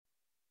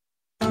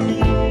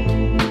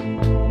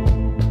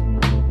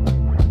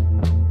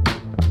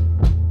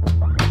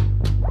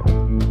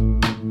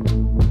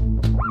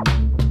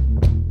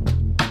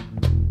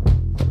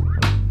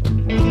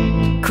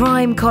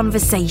Crime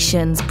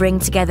Conversations bring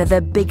together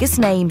the biggest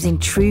names in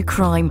true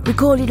crime,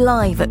 recorded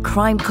live at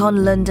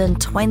CrimeCon London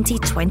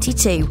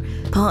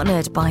 2022,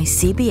 partnered by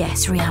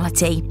CBS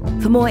Reality.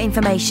 For more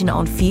information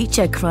on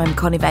future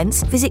CrimeCon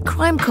events, visit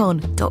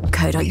crimecon.co.uk.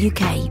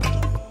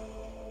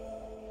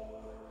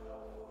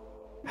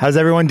 How's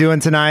everyone doing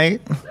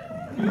tonight?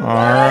 All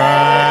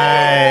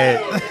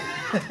right.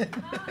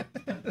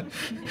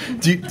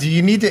 Do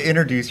you need to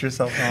introduce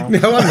yourself now?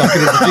 No, I'm not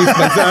going to introduce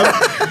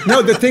myself.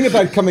 No, the thing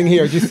about coming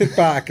here, you sit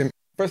back and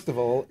first of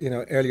all,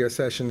 earlier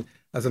session,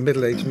 as a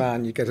middle-aged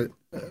man, you get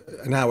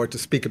an hour to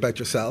speak about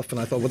yourself. And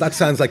I thought, well, that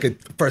sounds like a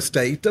first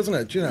date, doesn't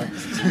it?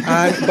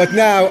 But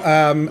now,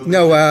 I'm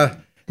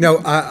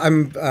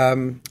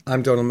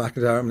Donal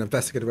MacIntyre. I'm an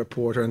investigative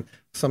reporter and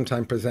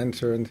sometime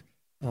presenter and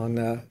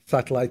on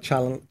satellite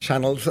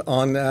channels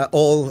on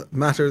all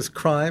matters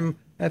crime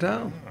et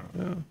al.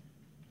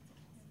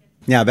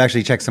 Yeah, I've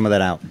actually checked some of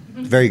that out.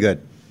 Very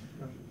good.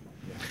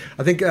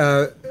 I think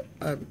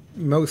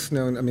most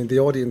known, the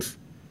audience,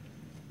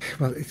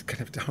 well, it's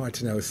kind of hard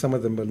to know. Some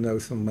of them will know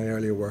some of my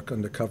earlier work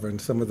undercover, and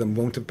some of them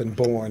won't have been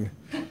born.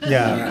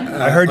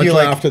 Yeah, I heard you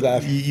after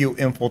that. You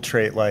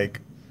infiltrate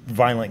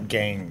violent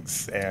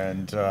gangs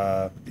and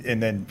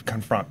then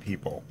confront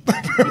people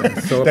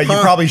so that you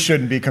probably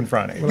shouldn't be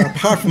confronting. Well,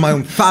 apart from my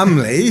own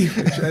family,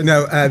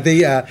 I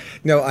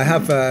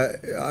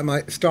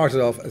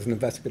started off as an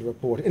investigative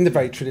reporter in the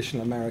very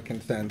traditional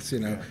American sense.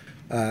 You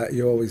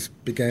always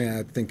began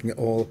out thinking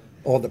all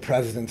the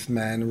president's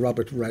men,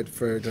 Robert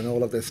Redford, and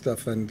all of this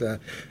stuff. And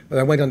when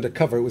I went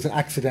undercover, it was an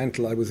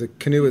accidental. I was a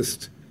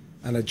canoeist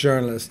and a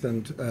journalist,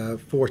 and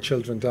 4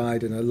 children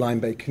died in a Lyme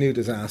Bay canoe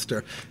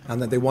disaster,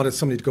 and then they wanted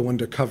somebody to go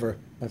undercover,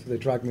 and so they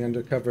dragged me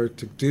undercover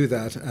to do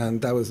that,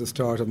 and that was the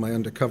start of my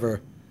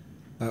undercover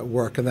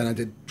work. And then I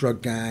did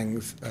drug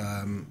gangs,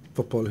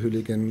 football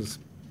hooligans,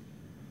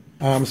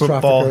 arms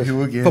traffickers.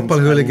 Football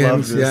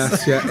hooligans,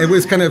 yes, yeah. It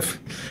was kind of,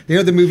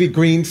 the movie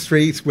Green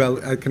Street? Well,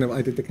 I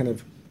did the kind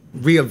of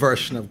real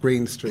version of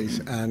Green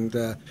Street,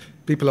 and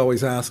people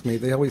always ask me,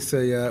 they always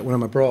say, when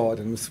I'm abroad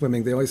and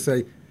swimming, they always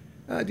say,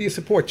 do you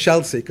support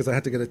Chelsea? Because I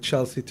had to get a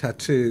Chelsea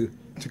tattoo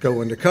to go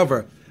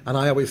undercover. And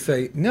I always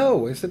say,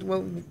 no. I said,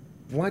 well,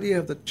 why do you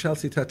have the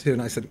Chelsea tattoo?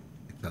 And I said,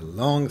 it's a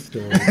long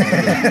story.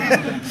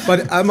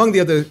 But among the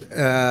other,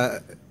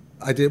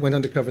 I went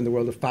undercover in the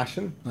world of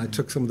fashion. I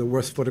took some of the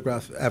worst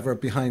photographs ever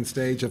behind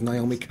stage of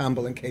Naomi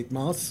Campbell and Kate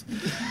Moss.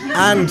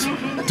 And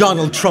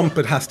Donald Trump,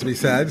 it has to be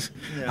said.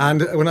 Yeah.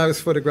 And when I was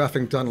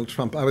photographing Donald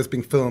Trump, I was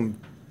being filmed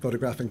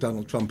photographing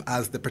Donald Trump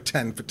as the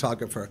pretend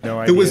photographer.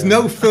 There was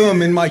no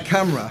film in my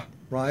camera.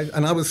 Right,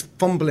 and I was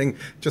fumbling,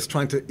 just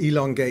trying to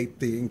elongate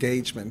the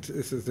engagement.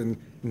 This is in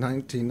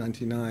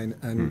 1999,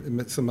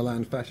 and it's a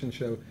Milan fashion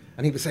show.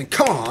 And he was saying,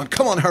 "Come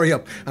on, hurry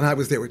up!" And I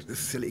was there with this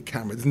silly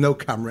camera. There's no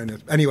camera in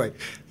it. Anyway,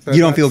 so you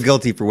don't feel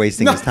guilty for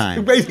wasting his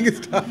time. Wasting his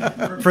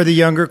time. For the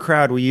younger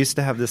crowd, we used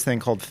to have this thing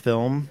called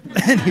film,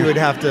 and you would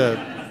have to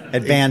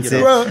advance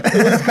it. Well,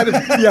 it was kind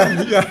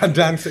of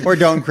dancing. Or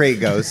don't create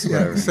ghosts.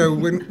 Yeah. So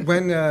when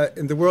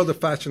in the world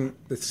of fashion,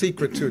 the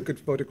secret to a good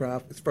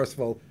photograph is, first of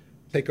all,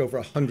 take over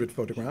 100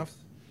 photographs.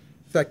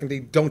 Secondly,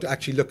 don't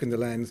actually look in the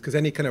lens, because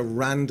any kind of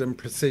random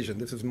precision,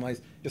 just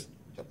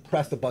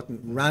press the button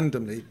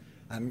randomly,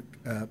 and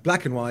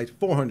black and white,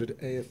 400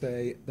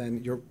 ASA,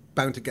 then you're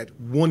bound to get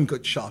one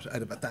good shot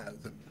out of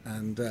 1,000.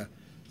 And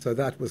so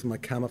that was my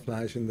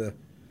camouflage in the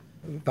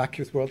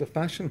vacuous world of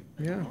fashion.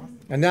 Yeah.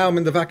 And now I'm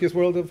in the vacuous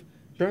world of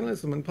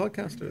journalism and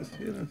podcasters.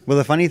 Well,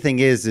 the funny thing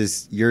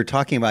is you're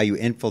talking about you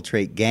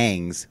infiltrate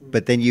gangs,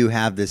 but then you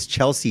have this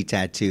Chelsea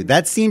tattoo.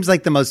 That seems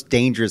like the most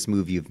dangerous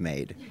move you've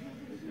made.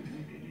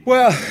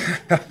 Well,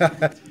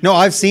 no,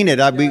 I've seen it.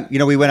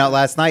 We went out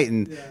last night,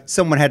 and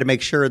someone had to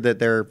make sure that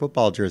their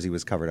football jersey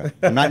was covered up.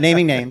 I'm not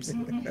naming names.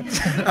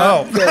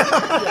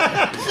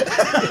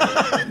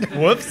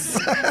 Whoops.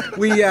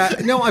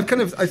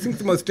 I think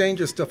the most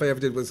dangerous stuff I ever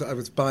did was I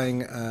was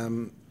buying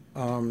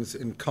arms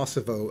in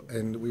Kosovo,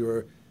 and we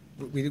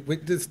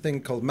did this thing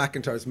called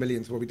MacIntyre's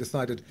Millions, where we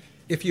decided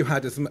if you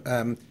had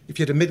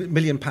 £1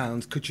 million,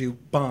 could you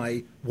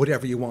buy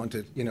whatever you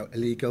wanted?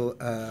 Illegal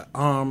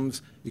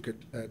arms. You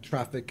could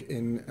traffic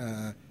in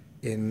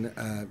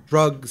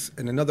drugs.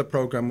 In another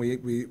program,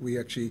 we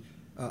actually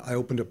I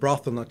opened a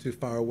brothel not too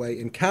far away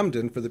in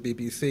Camden for the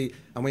BBC,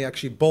 and we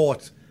actually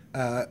bought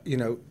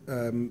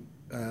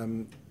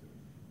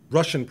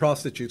Russian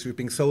prostitutes who were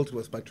being sold to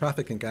us by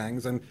trafficking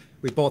gangs, and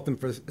we bought them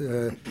for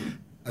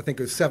I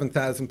think it was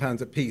 £7,000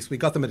 a piece. We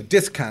got them at a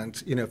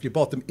discount. If you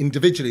bought them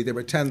individually, they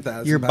were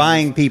 £10,000. You're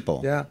buying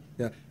people. Yeah.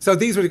 So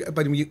these were,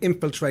 but you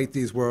infiltrate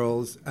these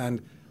worlds,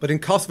 but in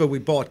Kosovo we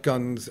bought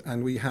guns,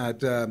 and we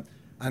had,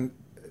 and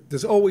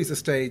there's always a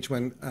stage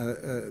when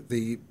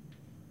the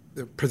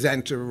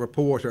presenter,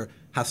 reporter,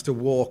 has to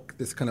walk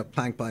this kind of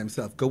plank by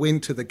himself, go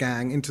into the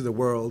gang, into the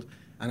world,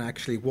 and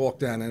actually walk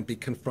down and be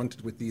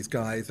confronted with these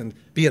guys and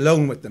be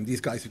alone with them, these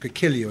guys who could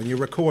kill you, and you're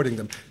recording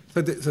them.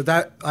 So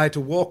that I had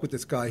to walk with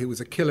this guy who was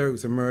a killer, who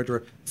was a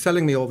murderer,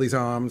 selling me all these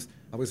arms.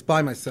 I was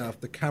by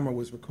myself. The camera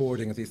was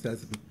recording as he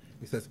says,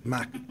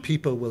 Mac,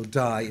 people will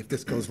die if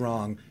this goes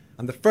wrong.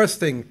 And the first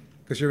thing,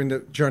 because you're in the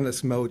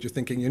journalist mode, you're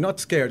thinking, you're not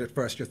scared at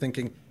first, you're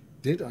thinking,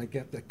 did I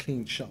get the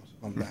clean shot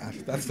on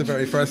that? That's the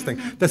very first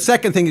thing. The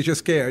second thing is you're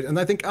scared. And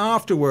I think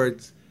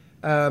afterwards,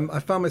 I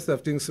found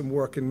myself doing some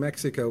work in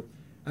Mexico,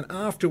 and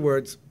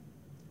afterwards,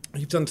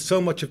 you've done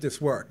so much of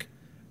this work,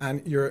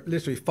 and you're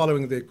literally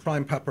following the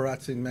crime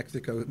paparazzi in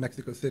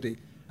Mexico City,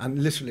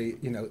 and literally,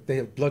 they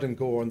have blood and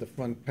gore on the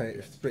front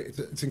page.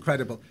 It's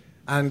incredible.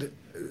 And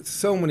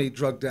so many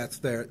drug deaths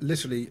there.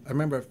 Literally, I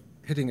remember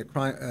hitting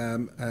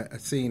a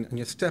scene, and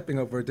you're stepping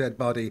over a dead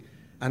body,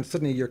 and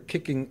suddenly you're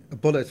kicking, a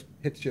bullet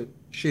hits your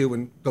shoe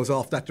and goes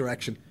off that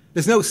direction.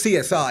 There's no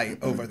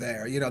CSI over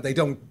there. They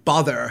don't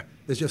bother.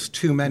 There's just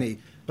too many.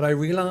 But I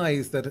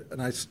realized that,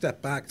 and I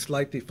stepped back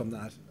slightly from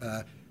that,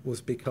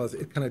 was because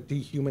it kind of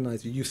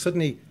dehumanized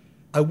you.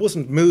 I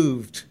wasn't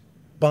moved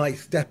by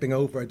stepping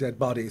over a dead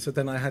body. So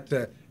then I had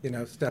to,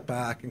 step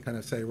back and kind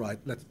of say, right,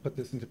 let's put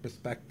this into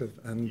perspective.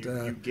 And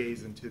you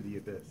gaze into the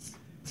abyss.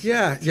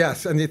 Yeah,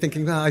 yes. And you're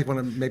thinking, I want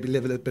to maybe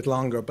live a little bit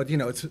longer. But,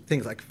 it's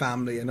things like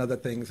family and other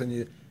things. And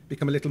you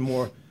become a little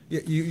more,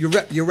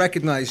 you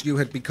recognize you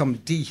had become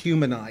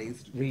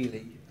dehumanized,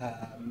 really,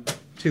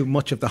 to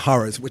much of the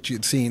horrors which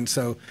you'd seen.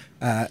 So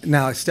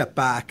now I stepped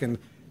back and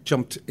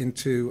jumped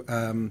into,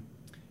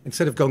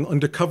 instead of going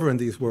undercover in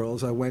these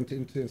worlds, I went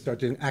into and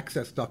started doing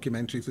access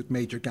documentaries with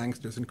major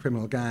gangsters and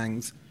criminal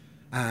gangs.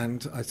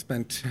 And I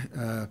spent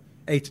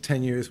 8 to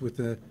 10 years with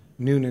the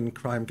Noonan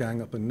crime gang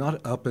up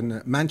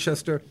in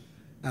Manchester,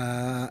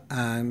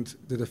 and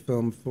did a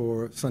film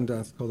for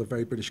Sundance called A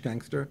Very British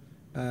Gangster.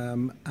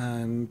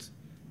 And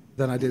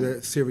then I did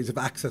a series of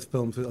access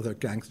films with other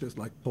gangsters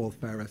like Paul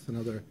Ferris and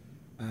other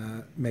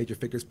major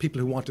figures, people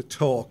who want to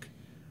talk.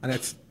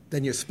 And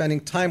then you're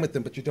spending time with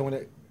them, but you don't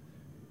want to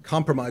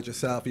compromise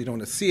yourself. You don't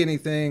want to see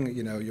anything.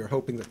 You're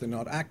hoping that they're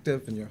not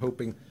active, and you're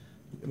hoping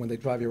when they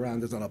drive you around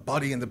there's not a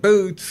body in the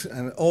boot,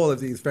 and all of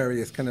these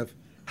various kind of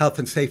health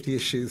and safety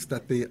issues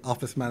that the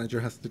office manager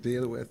has to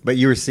deal with. But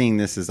you were seeing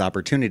this as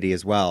opportunity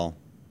as well,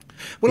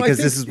 because I think,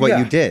 this is what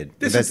you did,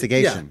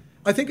 investigation.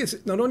 I think it's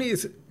not only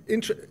is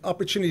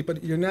opportunity,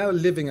 but you're now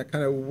living a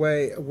kind of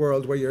a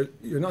world where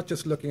you're not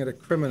just looking at a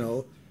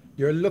criminal,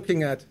 you're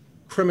looking at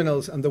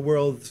criminals and the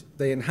world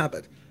they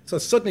inhabit. So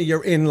suddenly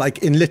you're in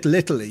Little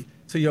Italy.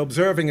 So you're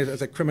observing it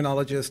as a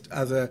criminologist,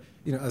 as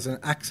an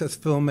access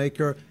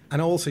filmmaker,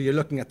 and also you're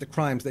looking at the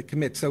crimes they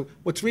commit. So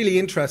what's really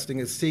interesting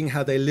is seeing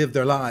how they live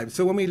their lives.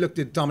 So when we looked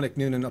at Dominic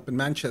Noonan up in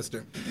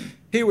Manchester,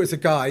 here was a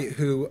guy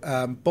who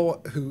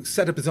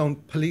set up his own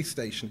police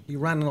station. He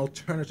ran an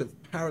alternative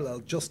parallel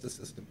justice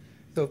system.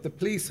 So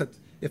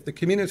if the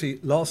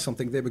community lost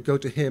something, they would go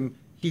to him,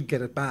 he'd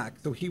get it back.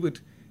 So he would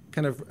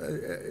kind of,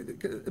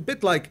 a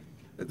bit like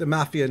the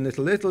mafia in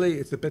Little Italy,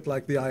 it's a bit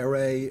like the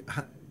IRA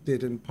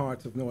did in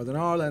parts of Northern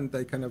Ireland.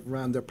 They kind of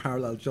ran their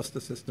parallel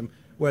justice system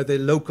where the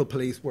local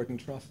police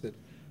weren't trusted.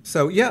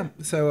 So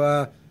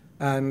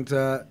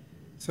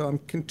I'm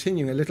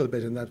continuing a little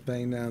bit in that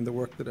vein now in the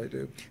work that I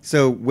do.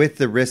 So with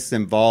the risks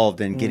involved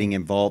and getting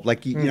involved,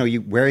 like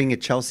you wearing a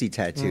Chelsea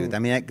tattoo, I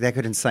mean that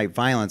could incite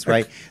violence,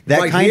 right?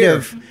 That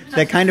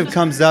kind of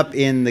comes up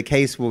in the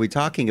case we'll be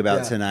talking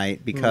about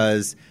tonight,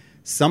 because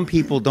some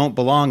people don't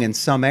belong in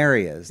some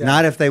areas,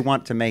 not if they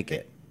want to make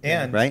it.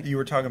 And right? You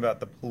were talking about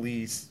the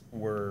police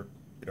were,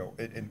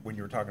 when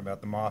you were talking about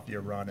the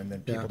mafia run, and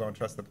then people don't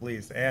trust the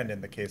police. And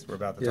in the case we're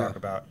about to talk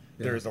about,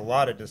 there's a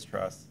lot of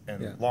distrust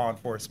in law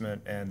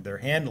enforcement and their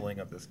handling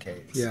of this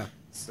case. Yeah.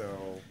 So,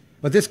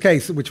 but this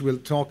case, which we'll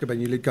talk about,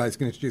 you guys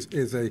can introduce,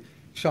 is a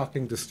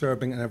shocking,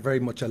 disturbing, and a very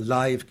much a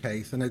live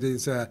case. And it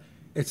is,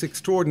 it's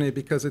extraordinary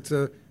because it's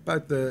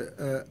about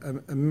a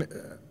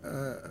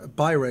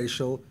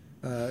biracial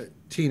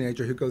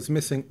teenager who goes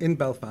missing in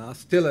Belfast,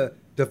 still a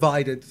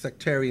divided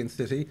sectarian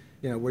city.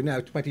 We're now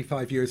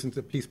 25 years into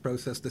the peace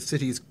process. The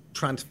city's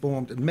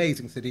transformed,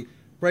 amazing city,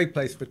 great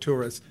place for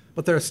tourists.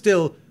 But there are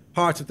still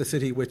parts of the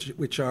city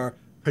which are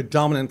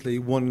predominantly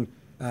one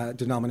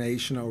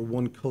denomination or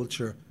one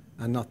culture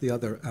and not the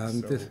other.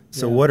 And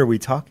so what are we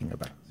talking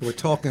about? So we're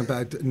talking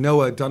about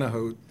Noah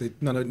Donohoe, the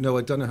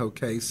Noah Donohoe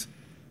case,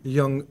 a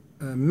young,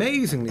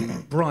 amazingly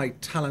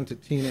bright,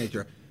 talented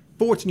teenager.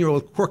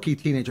 14-year-old quirky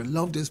teenager,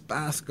 loved his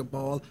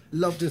basketball,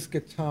 loved his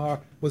guitar,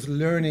 was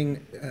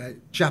learning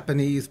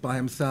Japanese by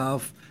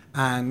himself,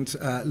 and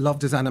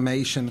loved his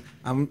animation,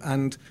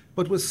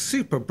 but was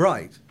super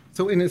bright.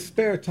 So in his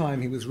spare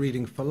time, he was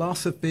reading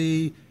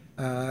philosophy.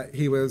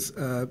 He was,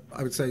 I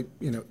would say,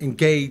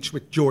 engaged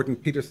with Jordan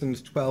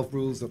Peterson's 12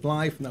 Rules of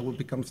Life, and that will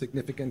become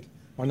significant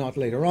or not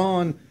later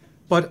on.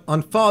 But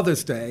on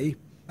Father's Day,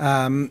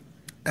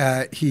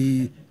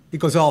 he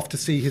goes off to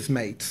see his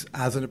mates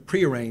as in a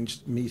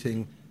prearranged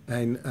meeting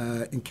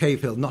in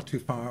Cave Hill, not too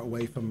far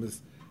away from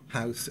his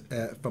house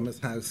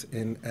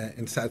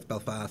in South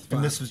Belfast.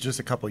 And this was just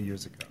a couple of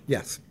years ago.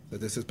 Yes, so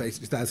this is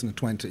basically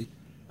 2020,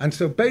 and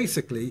so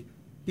basically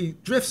he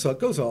drifts off,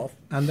 goes off,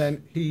 and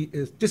then he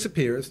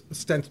disappears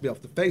ostensibly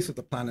off the face of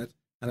the planet,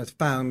 and is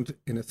found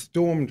in a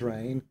storm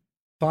drain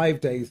 5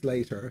 days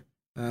later,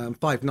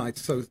 5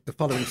 nights. So the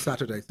following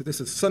Saturday. So this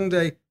is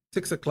Sunday,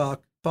 6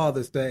 o'clock,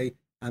 Father's Day.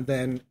 and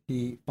then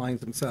he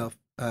finds himself,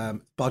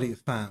 his body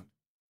is found.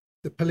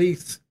 The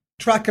police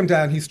track him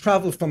down. He's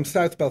travelled from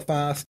South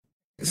Belfast.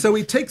 So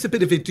he takes a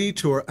bit of a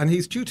detour, and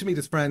he's due to meet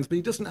his friends, but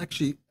he doesn't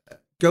actually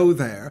go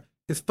there.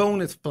 His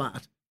phone is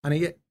flat, and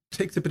he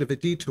takes a bit of a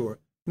detour.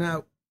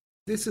 Now,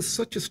 this is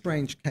such a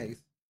strange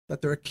case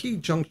that there are key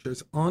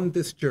junctures on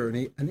this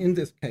journey and in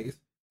this case,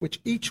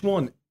 which each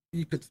one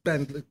you could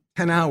spend like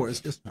 10 hours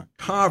just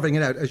carving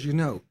it out, as you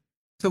know.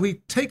 So he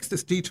takes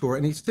this detour,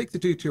 and he takes the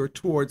detour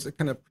towards a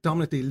kind of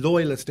predominantly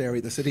loyalist area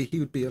of the city. He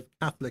would be of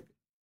Catholic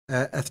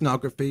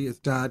ethnography. His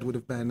dad would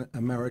have been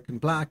American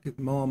black, his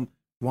mom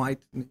white,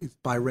 and he's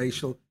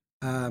biracial,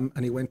 and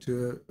he went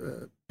to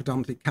a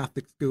predominantly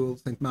Catholic school,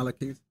 St.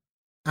 Malachy's,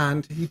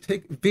 and he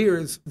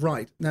veers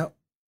right. Now,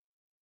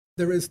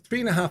 there is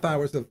 3.5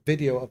 hours of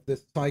video of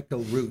this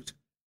cycle route,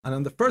 and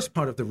on the first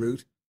part of the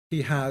route,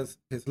 he has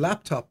his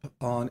laptop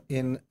on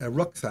in a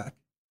rucksack,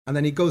 and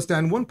then he goes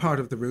down one part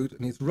of the route,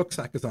 and his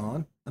rucksack is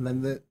on, and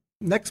then the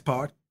next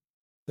part,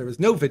 there is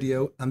no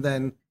video, and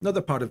then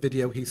another part of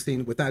video he's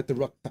seen without the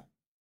rucksack.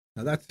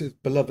 Now, that's his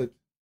beloved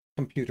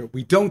computer.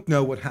 We don't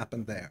know what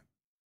happened there.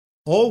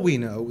 All we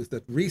know is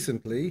that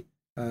recently,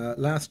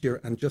 last year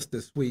and just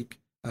this week,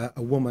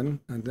 a woman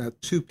and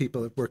 2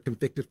 people were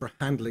convicted for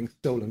handling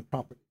stolen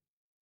property.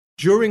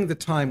 During the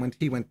time when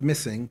he went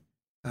missing,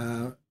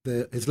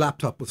 his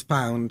laptop was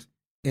found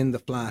in the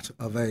flat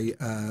of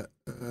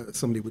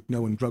somebody with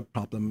known drug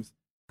problems,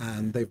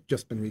 and they've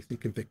just been recently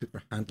convicted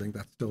for handling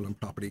that stolen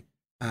property.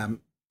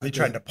 They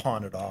tried to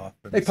pawn it off.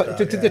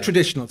 The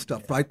traditional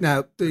stuff, right?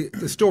 Now,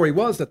 the story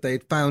was that they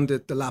had found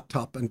the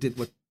laptop and did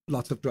what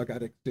lots of drug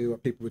addicts do, or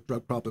people with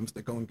drug problems,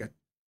 they go and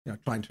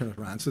try and turn it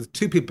around. So the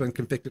 2 people have been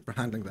convicted for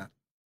handling that.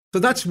 So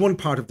that's one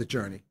part of the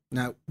journey.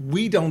 Now,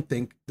 we don't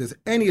think there's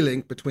any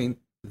link between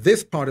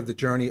this part of the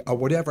journey or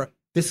whatever,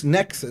 this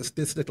nexus,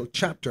 this little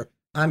chapter,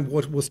 and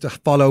what was to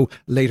follow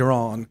later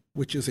on,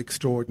 which is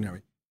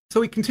extraordinary.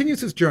 So he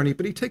continues his journey,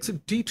 but he takes a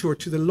detour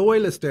to the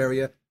loyalist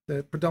area,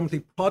 the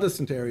predominantly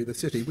Protestant area of the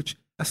city,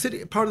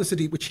 part of the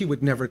city which he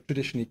would never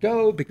traditionally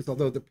go, because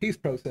although the peace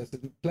process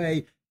is in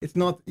play, it's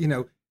not,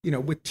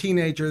 with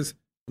teenagers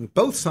on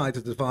both sides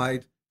of the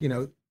divide,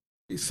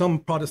 some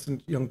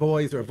Protestant young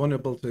boys are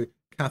vulnerable to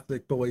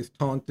Catholic boys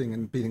taunting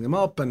and beating them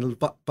up, and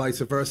vice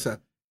versa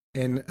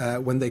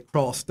when they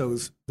cross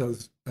those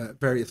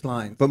various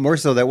lines. But more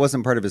so, that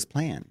wasn't part of his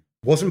plan.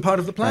 Wasn't part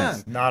of the plan.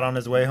 Yes. Not on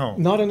his way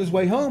home. Not on his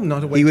way home.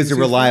 Not away. He was a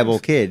reliable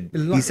kid.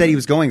 He said he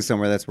was going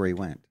somewhere. That's where he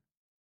went.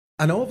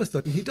 And all of a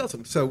sudden, he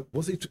doesn't. So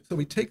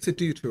he takes a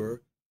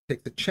detour,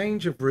 takes a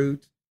change of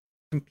route,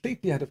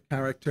 completely out of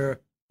character,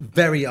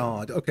 very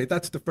odd. Okay,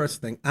 that's the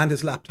first thing. And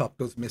his laptop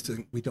goes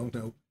missing. We don't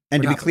know.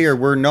 And to be clear,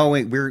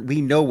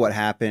 we know what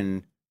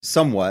happened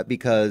somewhat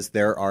because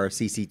there are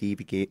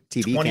CCTV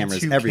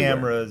cameras everywhere. 22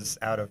 cameras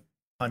out of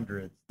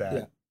hundreds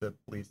that the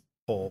police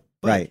pull.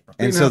 Right,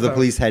 and so the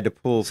police had to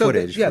pull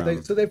footage.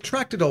 So they've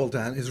tracked it all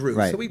down, his route.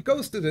 Right. So he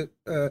goes to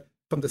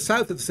from the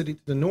south of the city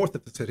to the north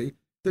of the city.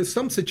 There's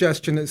some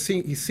suggestion that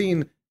he's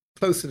seen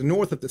close to the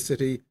north of the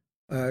city,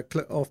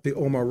 off the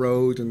Omar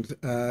Road,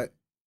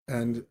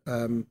 and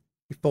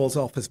he falls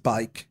off his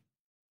bike.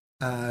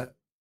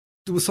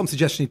 There was some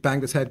suggestion he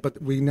banged his head,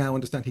 but we now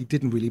understand he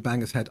didn't really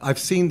bang his head. I've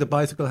seen the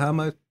bicycle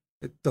helmet;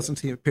 it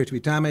doesn't appear to be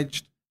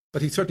damaged,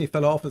 but he certainly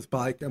fell off his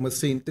bike and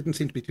didn't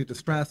seem to be too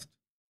distressed.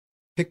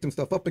 Picked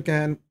himself up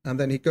again, and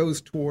then he goes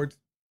towards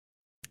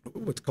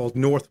what's called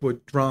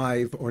Northwood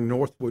Drive or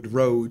Northwood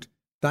Road,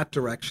 that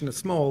direction, a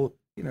small,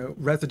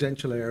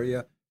 residential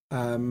area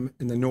in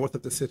the north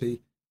of the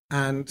city.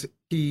 And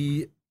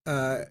he,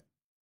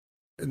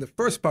 in the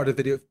first part of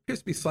the video, appears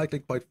to be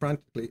cycling quite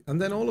frantically.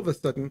 And then all of a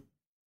sudden,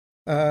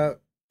 there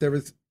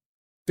is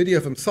video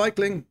of him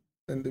cycling,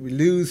 and we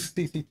lose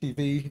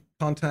CCTV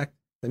contact.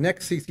 The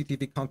next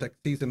CCTV contact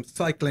sees him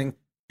cycling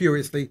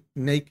furiously,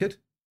 naked.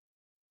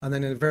 And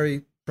then in a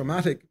very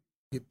dramatic,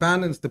 he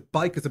abandons, the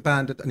bike is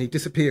abandoned, and he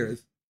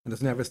disappears and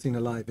is never seen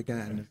alive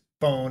again. And his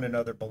phone and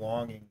other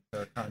belongings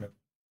are kind of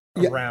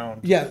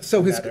around. Yeah,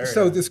 so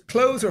his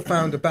clothes are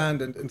found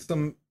abandoned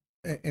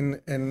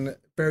in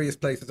various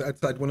places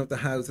outside one of the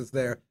houses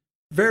there.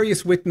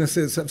 Various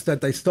witnesses have said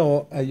they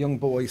saw a young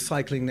boy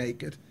cycling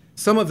naked.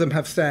 Some of them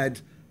have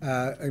said,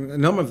 a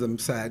number of them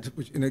said,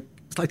 which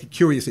slightly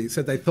curiously,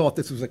 said they thought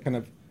this was a kind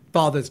of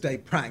Father's Day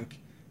prank.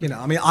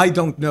 I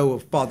don't know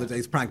of Father's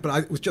Day's prank, but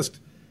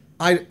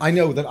I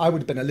know that I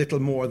would have been a little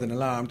more than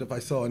alarmed if I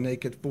saw a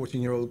naked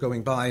 14-year-old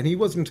going by. And he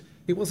wasn't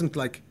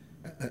like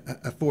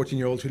a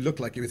 14-year-old who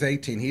looked like he was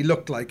 18. He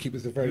looked like he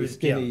was a very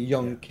skinny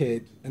young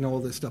kid and all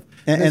this stuff.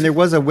 And there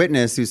was a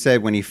witness who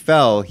said when he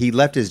fell, he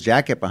left his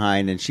jacket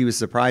behind, and she was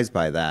surprised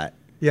by that.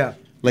 Yeah.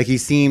 Like he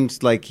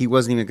seemed like he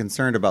wasn't even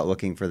concerned about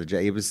looking for the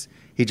jacket.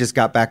 He just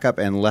got back up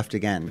and left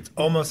again. It's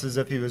almost as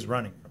if he was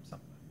running from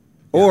something.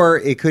 Or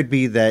it could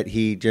be that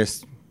he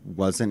just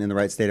wasn't in the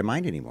right state of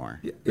mind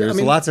anymore. There's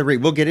lots of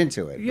we'll get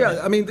into it.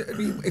 Yeah,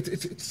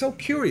 it's so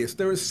curious.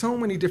 There are so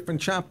many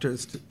different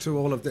chapters to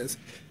all of this.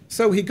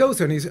 So he goes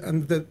there,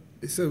 and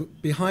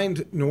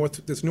behind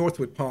there's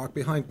Northwood Park,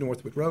 behind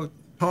Northwood Road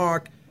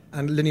Park,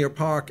 and Linear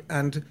Park,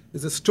 and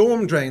there's a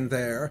storm drain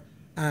there,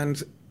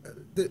 and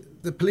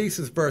the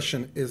police's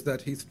version is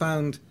that he's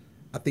found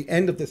at the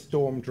end of the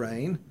storm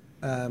drain,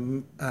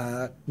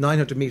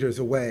 900 metres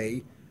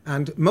away,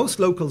 and most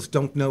locals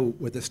don't know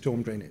where the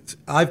storm drain is.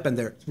 I've been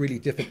there. It's really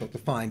difficult to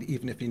find,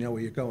 even if you know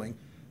where you're going.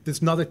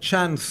 There's not a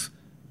chance,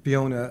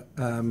 Fiona,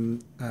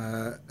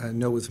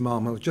 Noah's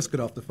mom, who just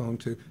got off the phone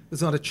to,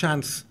 there's not a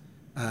chance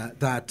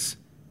that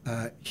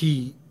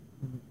he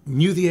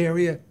knew the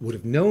area, would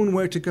have known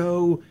where to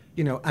go,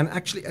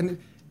 and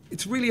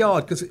it's really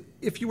odd, because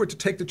if you were to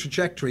take the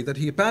trajectory that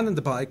he abandoned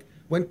the bike,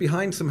 went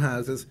behind some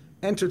houses,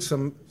 entered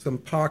some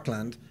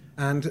parkland,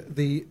 and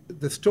the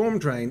storm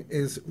drain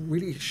is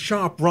really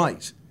sharp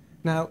right.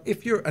 Now,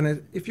 if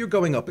you're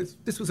going up,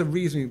 this was a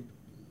reason,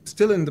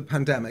 still in the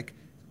pandemic,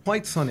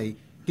 quite sunny,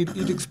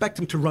 you'd expect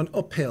him to run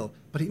uphill.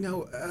 But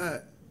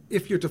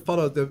if you're to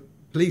follow the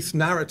police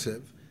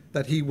narrative,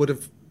 that he would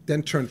have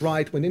then turned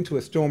right, went into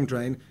a storm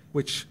drain,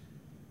 which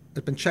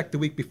had been checked the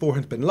week before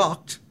and had been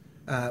locked.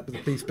 But the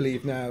police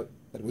believe now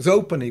that it was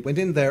open. He went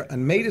in there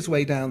and made his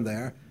way down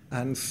there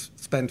and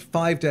spent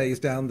 5 days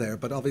down there.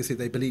 But obviously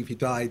they believe he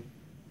died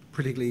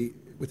particularly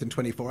within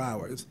 24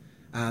 hours,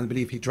 and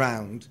believe he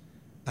drowned.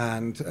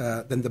 And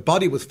then the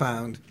body was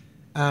found.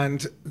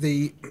 And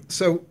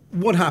so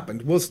what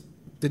happened?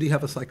 Did he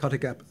have a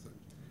psychotic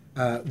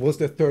episode? Was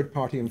there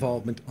third-party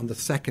involvement on the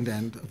second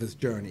end of his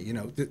journey?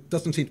 There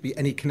doesn't seem to be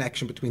any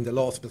connection between the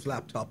loss of his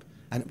laptop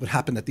and what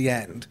happened at the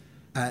end.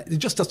 It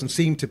just doesn't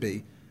seem to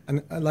be.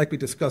 And like we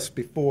discussed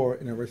before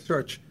in our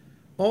research,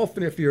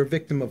 often if you're a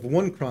victim of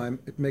one crime,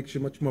 it makes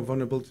you much more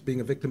vulnerable to being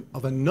a victim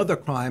of another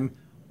crime,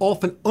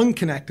 often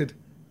unconnected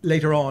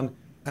later on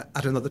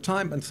at another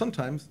time, and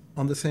sometimes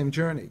on the same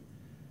journey.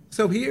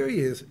 So here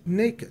he is,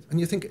 naked, and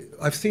you think,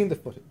 I've seen the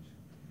footage,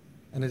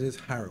 and it is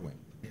harrowing.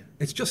 Yeah.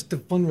 It's just the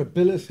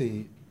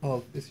vulnerability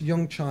of this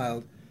young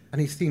child, and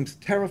he seems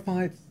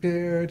terrified,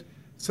 scared.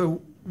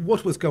 So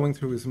what was going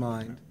through his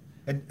mind?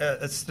 And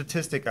a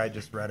statistic I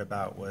just read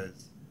about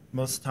was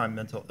most of the time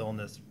mental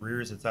illness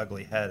rears its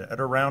ugly head at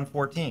around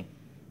 14.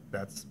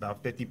 That's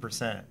about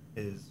 50%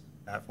 is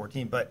at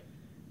 14. But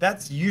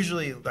that's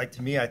usually, like,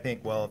 to me, I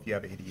think, well, if you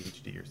have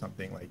ADHD or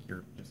something, like,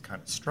 you're just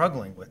kind of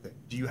struggling with it.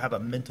 Do you have a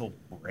mental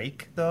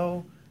break,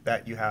 though,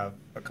 that you have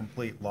a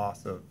complete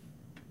loss of,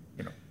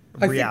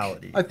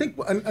 reality? I think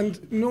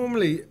and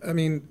normally, I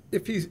mean,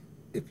 if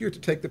you're to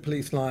take the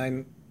police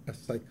line, a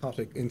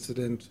psychotic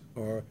incident,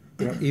 or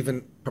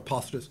even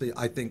preposterously,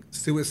 I think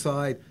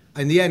suicide,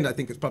 in the end, I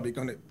think it's probably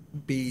going to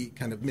be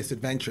kind of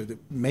misadventure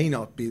that may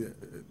not be the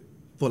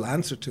full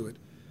answer to it.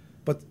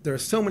 But there are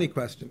so many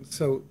questions.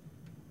 So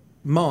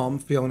Mom,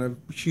 Fiona,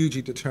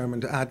 hugely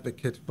determined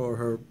advocate for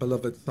her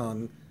beloved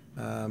son,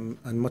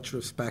 and much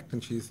respect,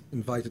 and she's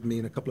invited me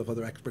and a couple of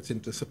other experts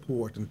in to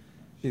support, and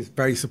she's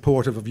very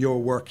supportive of your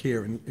work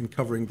here in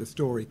covering the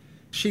story.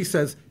 She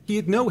says he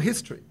had no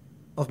history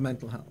of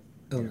mental health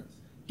illness. Yeah.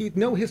 He had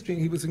no history.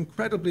 He was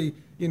incredibly,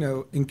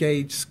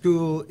 engaged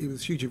school. He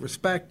was hugely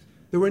respected.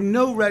 There were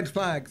no red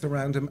flags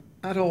around him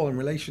at all in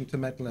relation to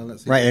mental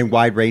illness. Right, and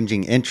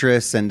wide-ranging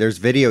interests, and there's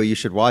video, you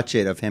should watch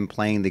it, of him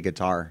playing the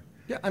guitar.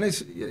 Yeah, and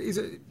he's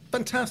a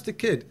fantastic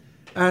kid.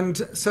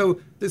 And so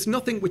there's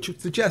nothing which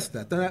would suggest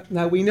that.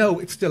 Now, we know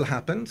it still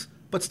happened,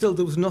 but still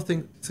there was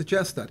nothing to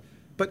suggest that.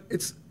 But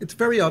it's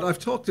very odd. I've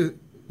talked to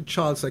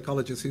child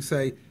psychologists who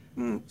say,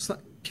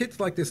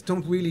 kids like this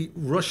don't really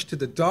rush to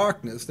the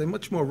darkness. They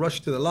much more rush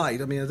to the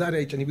light. I mean, at that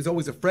age, and he was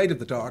always afraid of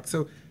the dark.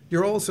 So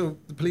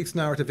the police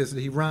narrative is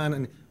that he ran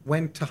and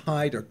went to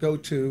hide or go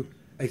to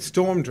a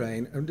storm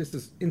drain, and this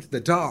is into the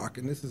dark,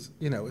 and this is,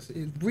 it's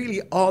a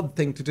really odd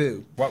thing to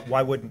do.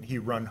 Why wouldn't he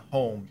run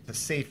home to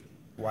safety?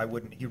 Why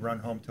wouldn't he run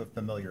home to a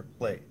familiar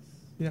place?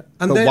 Yeah.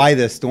 But why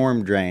the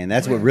storm drain?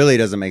 That's what really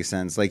doesn't make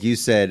sense. Like you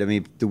said, I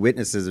mean, the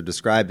witnesses have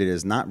described it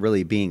as not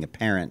really being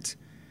apparent.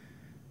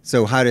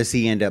 So how does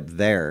he end up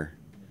there?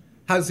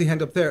 How does he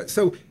end up there?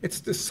 So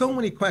there's so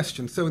many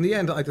questions. So in the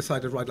end, I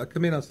decided, right, I'll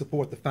come in and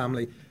support the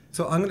family.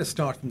 So I'm going to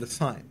start from the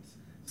science.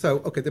 So,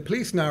 okay, the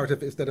police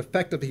narrative is that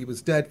effectively he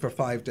was dead for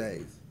 5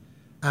 days.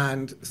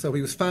 And so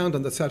he was found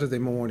on the Saturday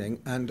morning.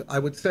 And I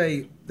would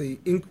say the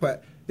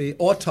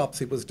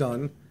autopsy was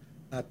done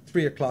at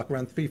 3 o'clock,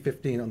 around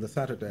 3:15 on the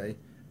Saturday.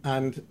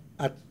 And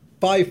at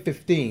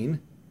 5:15,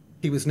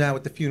 he was now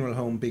at the funeral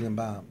home being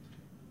embalmed.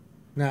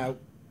 Now,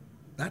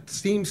 that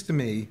seems to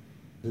me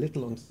a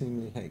little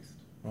unseemly haste,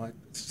 right?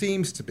 It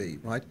seems to be,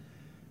 right?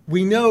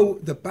 We know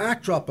the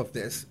backdrop of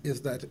this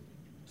is that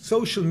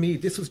social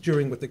media, this was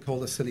during what they call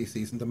the silly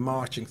season, the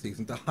marching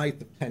season, the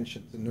height of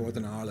tensions in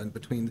Northern Ireland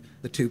between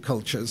the two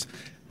cultures.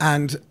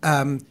 And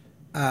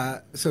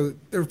so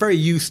they're very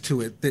used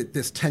to it,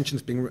 this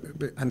tensions being,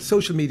 and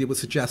social media was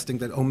suggesting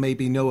that,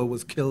 maybe Noah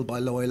was killed by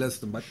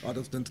loyalists and by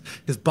Protestants.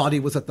 His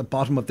body was at the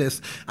bottom of this.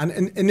 And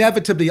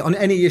inevitably, on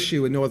any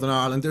issue in Northern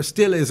Ireland, there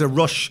still is a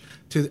rush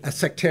to a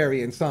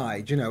sectarian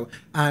side,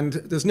 and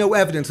there's no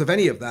evidence of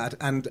any of that,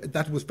 and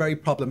that was very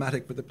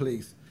problematic for the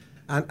police.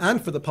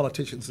 and for the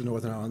politicians in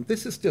Northern Ireland,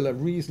 this is still a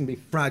reasonably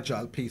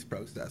fragile peace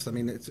process. I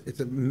mean, it's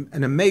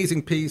an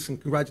amazing peace,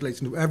 and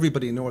congratulations to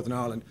everybody in Northern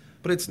Ireland,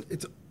 but it's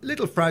a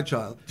little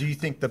fragile. Do you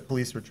think the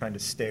police were trying to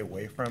stay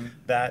away from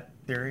that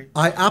theory?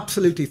 I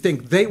absolutely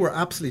think they were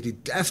absolutely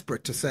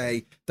desperate to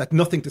say that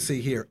nothing to see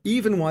here,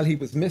 even while he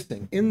was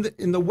missing. In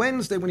the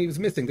Wednesday when he was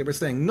missing, they were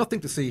saying nothing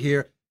to see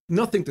here,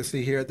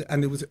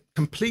 and it was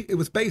complete. It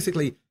was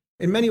basically,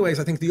 in many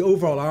ways, I think the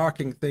overall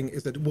arcing thing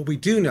is that what we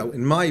do know,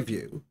 in my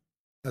view,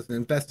 as an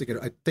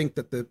investigator, I think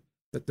that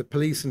the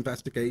police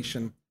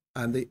investigation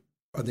and the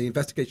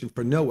investigation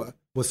for Noah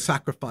was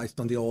sacrificed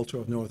on the altar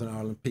of Northern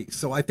Ireland peace.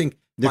 So I think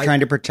they're trying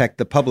to protect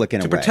the public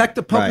in a way. To protect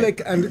the public,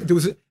 right. And there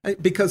was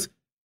because,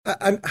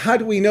 and how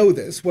do we know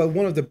this? Well,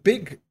 one of the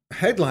big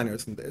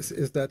headliners in this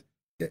is that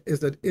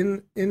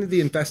in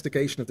the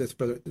investigation of this,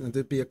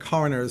 there'd be a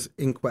coroner's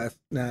inquest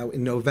now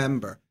in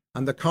November,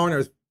 and the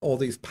coroner's all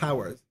these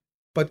powers.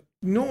 But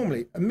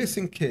normally, a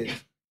missing kid,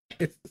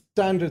 it's the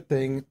standard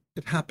thing.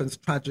 It happens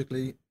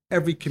tragically,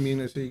 every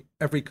community,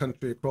 every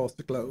country across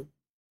the globe.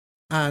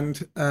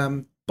 And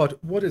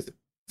but what is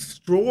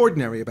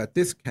extraordinary about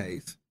this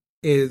case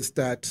is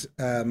that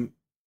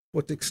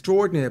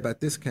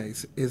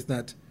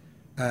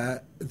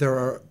there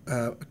are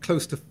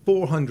close to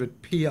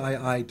 400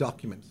 PII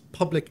documents,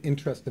 public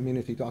interest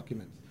immunity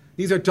documents.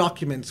 These are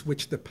documents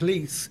which the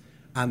police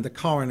and the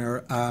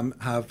coroner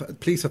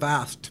have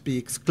asked to be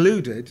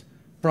excluded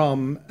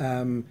from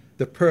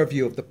the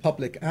purview of the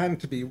public and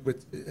to be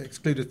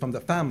excluded from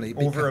the family.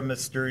 Over a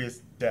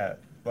mysterious death.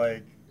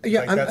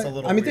 Yeah, that's a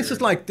little weird. This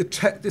is like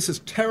this is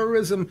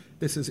terrorism.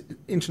 This is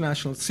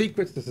international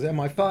secrets. This is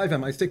MI5,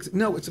 MI6.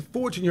 No, it's a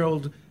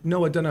 14-year-old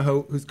Noah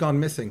Donohoe who's gone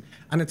missing.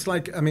 And it's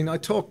like, I mean, I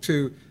talked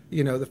to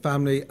the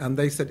family, and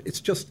they said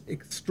it's just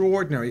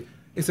extraordinary.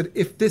 Is that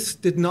if this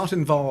did not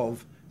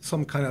involve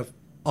some kind of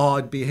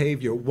odd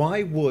behaviour,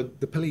 why would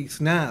the police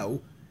now,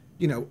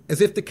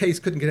 as if the case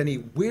couldn't get any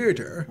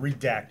weirder,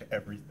 redact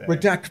everything,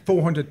 redact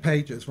 400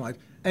 pages, right?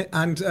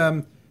 And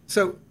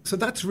so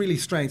that's really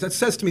strange. That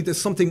says to me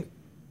there's something.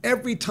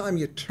 Every time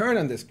you turn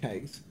on this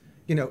case,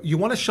 you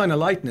want to shine a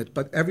light in it,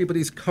 but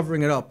everybody's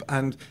covering it up.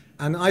 And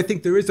I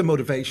think there is a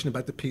motivation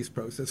about the peace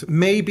process.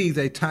 Maybe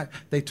they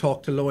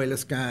talk to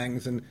loyalist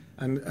gangs and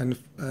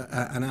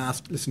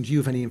ask, listen, do you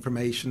have any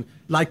information?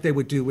 Like they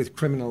would do with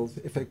criminals.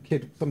 If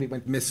somebody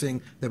went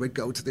missing, they would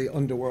go to the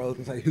underworld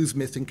and say, who's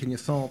missing? Can you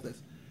solve this?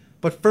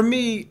 But for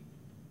me,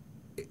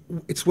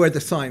 it's where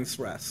the science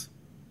rests.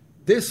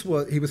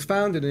 He was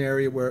found in an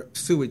area where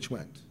sewage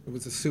went. It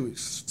was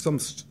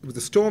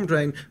a storm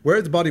drain.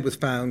 Where the body was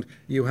found,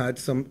 you had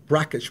some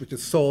brackish, which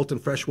is salt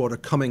and fresh water,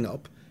 coming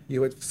up.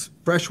 You had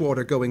fresh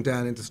water going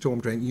down into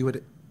storm drain. You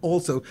had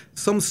also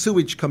some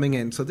sewage coming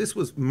in. So this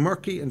was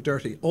murky and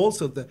dirty.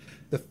 Also, the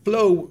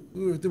flow,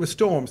 there were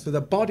storms. So the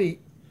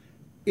body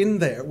in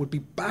there would be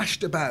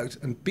bashed about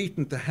and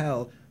beaten to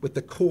hell with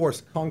the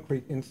coarse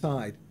concrete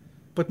inside.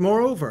 But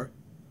moreover,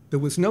 there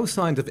was no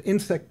sign of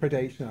insect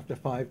predation after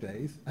 5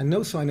 days, and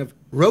no sign of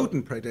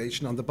rodent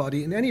predation on the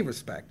body in any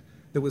respect.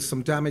 There was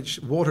some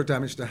water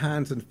damage to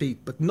hands and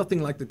feet, but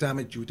nothing like the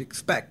damage you would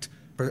expect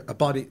for a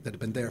body that had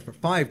been there for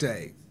 5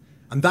 days.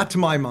 And that, to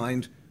my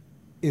mind,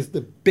 is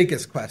the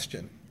biggest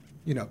question.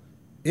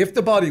 If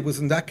the body was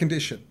in that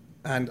condition,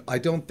 and I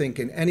don't think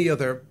in any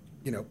other,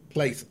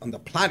 place on the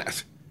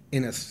planet,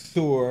 in a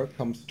sewer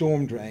come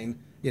storm drain,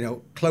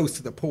 close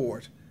to the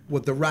port,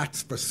 would the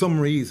rats, for some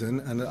reason,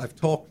 and I've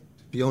talked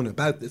Fiona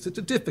about this, it's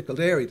a difficult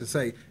area to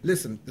say,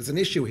 listen, there's an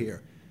issue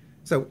here.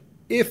 So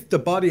if the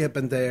body had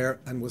been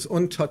there and was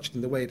untouched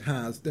in the way it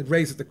has, that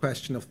raises the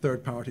question of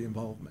third-party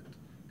involvement.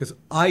 Because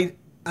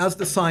as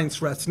the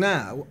science rests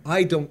now,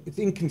 it's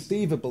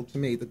inconceivable to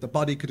me that the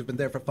body could have been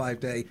there for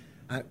 5 days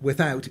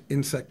without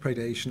insect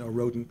predation or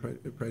rodent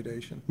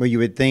predation. Well, you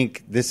would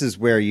think this is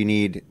where you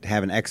need to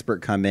have an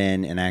expert come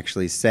in and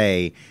actually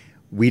say,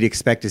 we'd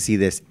expect to see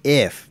this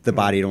if the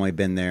body had only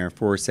been there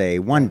for, say,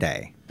 1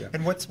 day. Yeah.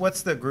 And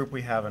what's the group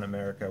we have in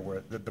America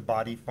where the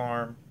body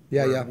farm?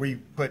 Yeah. We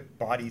put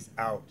bodies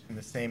out in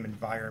the same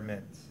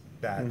environment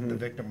that the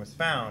victim was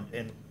found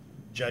and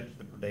judge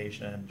the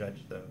predation,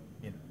 judge the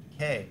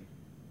decay.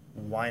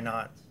 Why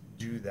not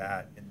do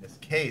that in this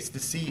case to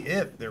see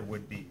if there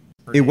would be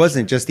predation? It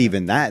wasn't just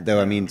even that,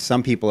 though. I mean,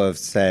 some people have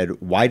said,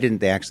 why didn't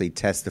they actually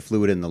test the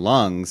fluid in the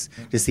lungs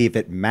to see if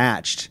it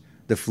matched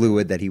the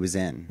fluid that he was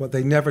in? Well,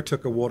 they never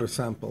took a water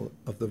sample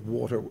of the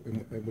water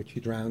in which he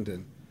drowned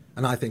in.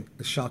 And I think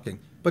it's shocking.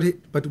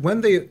 But when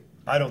they...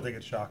 I don't think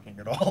it's shocking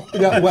at all. I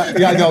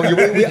know.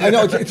 I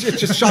know it's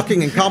just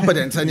shocking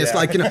incompetence. And it's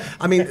like,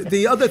 I mean,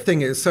 the other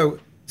thing is, so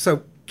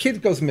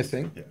kid goes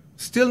missing,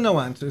 still no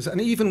answers. And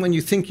even when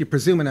you think you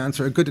presume an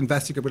answer, a good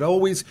investigator would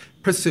always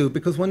pursue,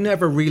 because one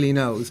never really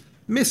knows.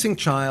 Missing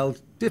child,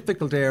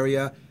 difficult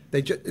area.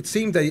 It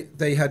seemed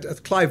they had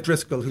Clive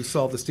Driscoll, who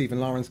solved the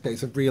Stephen Lawrence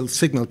case, a real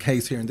signal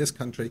case here in this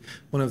country,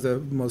 one of the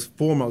most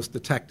foremost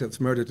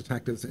murder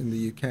detectives in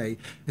the UK,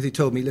 as he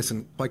told me,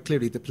 listen, quite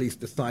clearly the police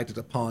decided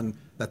upon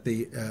that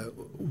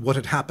what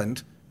had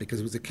happened because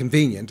it was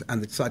convenient,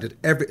 and they decided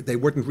they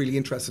weren't really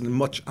interested in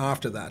much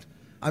after that.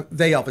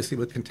 they obviously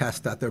would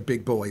contest that. They're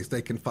big boys.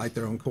 They can fight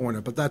their own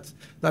corner. But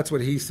that's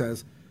what he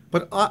says.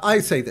 But I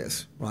say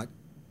this, right?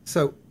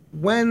 So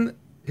when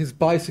his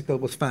bicycle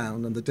was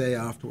found on the day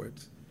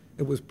afterwards,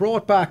 it was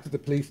brought back to the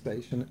police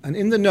station, and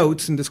in the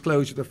notes and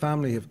disclosure the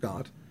family have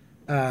got,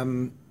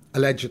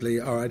 allegedly,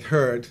 or I'd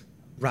heard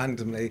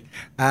randomly,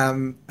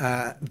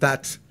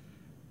 that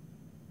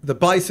the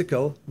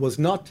bicycle was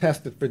not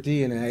tested for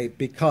DNA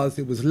because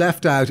it was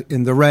left out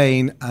in the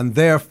rain and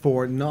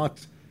therefore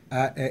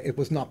it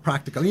was not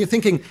practical. And you're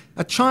thinking,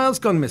 a child's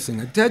gone missing,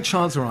 a dead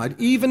child's arrived,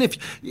 even if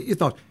you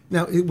thought,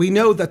 now we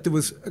know that there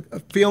was,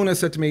 Fiona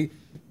said to me,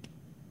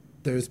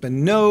 there's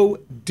been no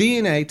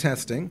DNA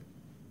testing,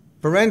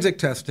 forensic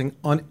testing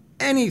on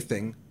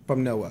anything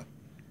from Noah.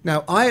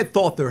 Now, I had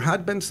thought there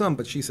had been some,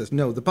 but she says,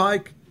 no, the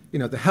bike,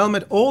 the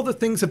helmet, all the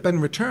things have been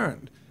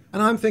returned.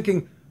 And I'm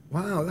thinking,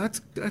 wow,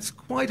 that's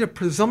quite a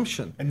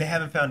presumption. And they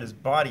haven't found his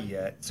body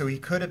yet, so he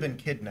could have been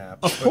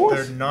kidnapped. Of course.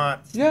 But they're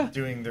not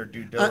doing their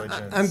due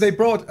diligence. And they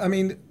brought,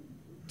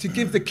 to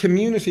give the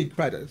community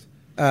credit,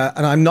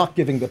 and I'm not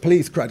giving the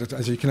police credit,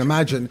 as you can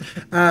imagine,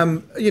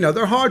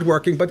 they're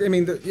hardworking, but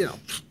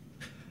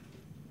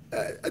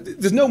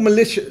there's no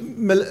malice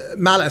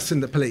in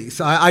the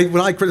police.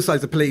 When I criticize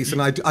the police, and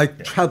I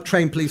help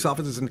train police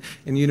officers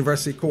in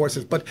university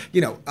courses, but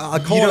I'll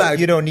call out.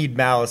 You don't need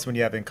malice when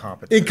you have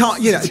incompetence.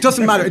 It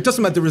doesn't matter. It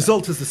doesn't matter. The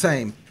result is the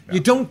same. No. You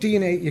don't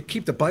DNA. You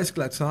keep the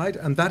bicycle outside,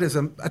 and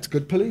that's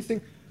good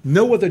policing.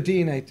 No other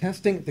DNA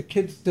testing. The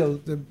kid's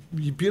still the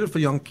beautiful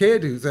young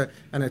kid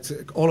and it's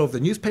all over the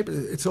newspaper.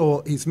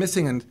 He's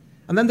missing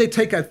and then they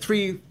take out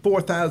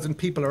 3,000-4,000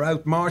 people are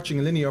out marching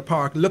in Linear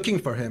Park looking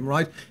for him,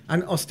 right?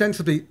 And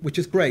ostensibly, which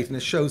is great, and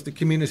it shows the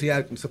community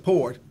out in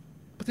support.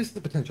 But this is a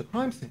potential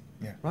crime scene,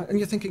 right? And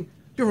you're thinking,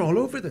 you're all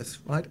over this,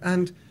 right?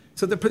 And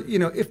so,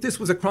 if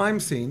this was a crime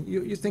scene,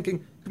 you're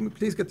thinking, can we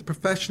please get the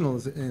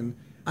professionals in?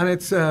 And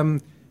it's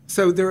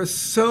so there are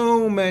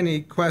so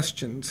many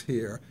questions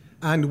here,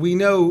 and we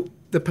know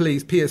the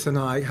police,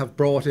 PSNI, have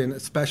brought in a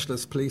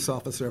specialist police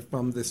officer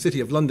from the City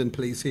of London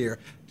Police here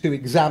to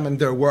examine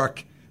their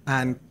work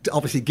and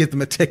obviously give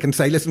them a tick and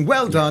say, listen,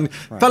 well done,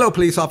 fellow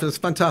police officers,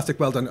 fantastic,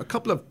 well done. A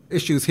couple of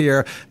issues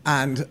here,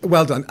 and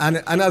well done. And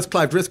as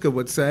Clive Driscoll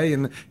would say,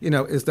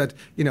 is that,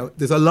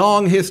 there's a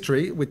long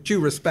history, with due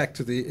respect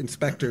to the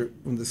inspector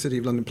from the City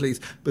of London Police,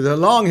 but there's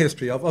a long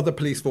history of other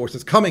police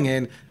forces coming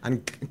in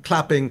and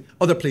clapping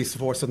other police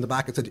force on the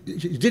back and said,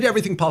 you did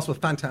everything possible,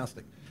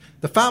 fantastic.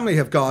 The family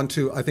have gone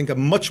to, I think, a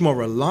much more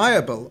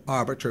reliable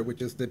arbiter,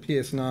 which is the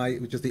PSNI,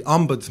 which is the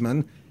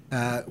Ombudsman,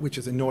 which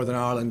is in Northern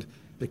Ireland,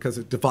 because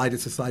of divided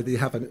society. They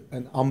have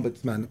an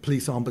ombudsman, a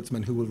police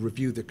ombudsman, who will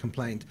review the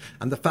complaint.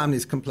 And the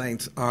family's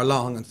complaints are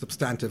long and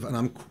substantive, and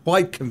I'm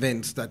quite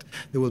convinced that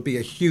there will be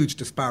a huge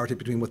disparity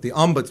between what the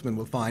ombudsman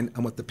will find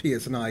and what the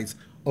PSNI's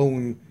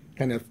own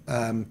kind of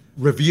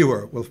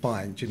reviewer will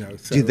find,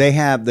 So, do they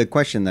have, the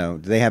question though,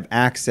 do they have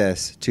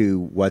access to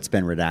what's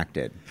been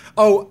redacted?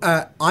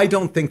 I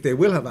don't think they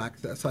will have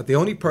access. The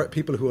only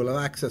people who will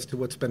have access to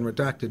what's been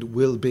redacted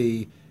will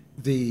be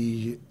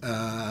the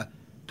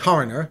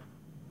coroner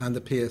and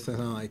the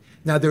PSNI.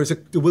 Now, there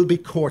will be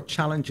court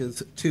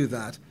challenges to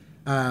that,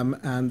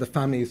 and the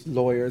family's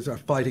lawyers are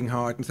fighting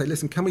hard and say,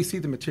 listen, can we see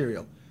the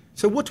material?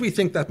 So what do we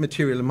think that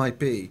material might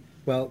be?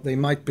 Well, they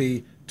might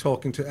be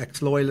talking to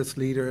ex-loyalist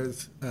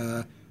leaders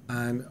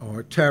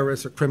or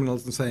terrorists or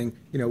criminals and saying,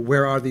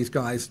 where are these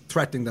guys,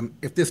 threatening them?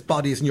 If this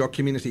body is in your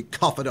community,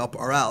 cough it up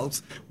or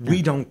else.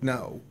 We don't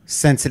know.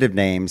 Sensitive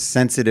names,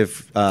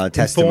 sensitive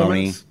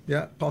testimony,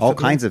 all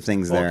kinds of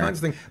things there. Kinds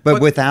of things.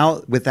 But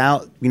without, with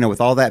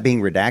all that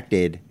being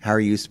redacted, how are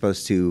you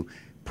supposed to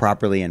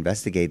properly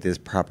investigate this,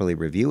 properly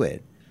review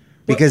it?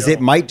 Because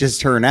it might just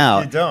turn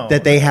out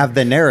that they have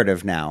the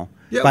narrative now.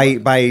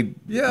 By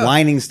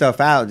lining stuff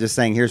out, just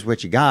saying, here's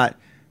what you got.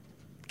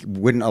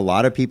 Wouldn't a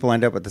lot of people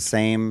end up with the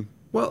same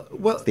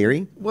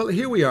theory? Well,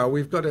 here we are.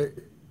 We've got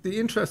the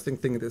interesting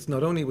thing of this,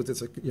 not only was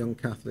this a young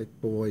Catholic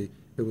boy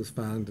who was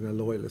found in a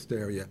loyalist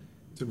area,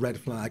 it's a red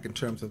flag in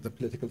terms of the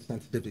political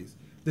sensitivities.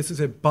 This is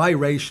a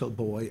biracial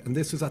boy, and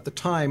this was at the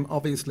time,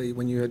 obviously,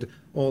 when you had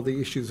all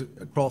the issues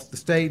across the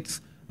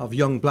states of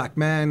young black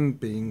men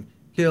being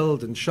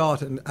killed and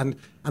shot. And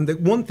the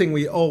one thing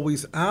we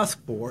always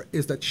ask for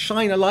is that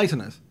shine a light on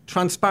it,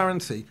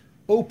 transparency,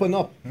 open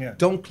up,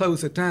 don't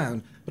close it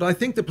down. But I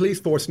think the police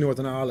force in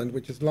Northern Ireland,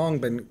 which has long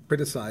been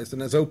criticised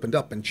and has opened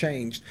up and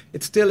changed,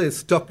 it still is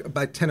stuck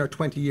about 10 or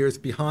 20 years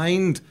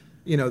behind,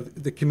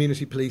 the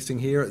community policing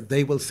here.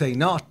 They will say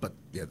not, but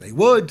they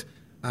would.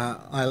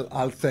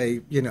 I'll say,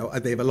 they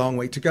have a long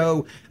way to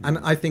go. And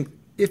I think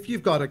if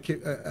you've got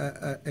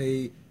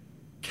a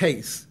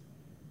case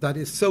that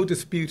is so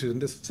disputed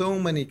and there's so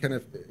many kind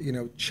of,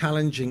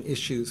 challenging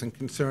issues and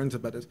concerns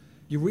about it,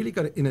 you really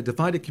got to, in a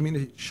divided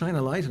community, shine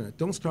a light on it.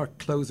 Don't start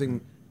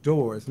closing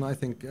doors. And I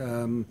think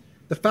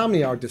the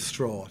family are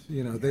distraught.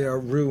 They are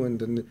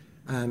ruined,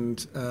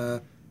 and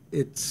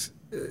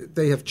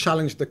they have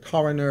challenged the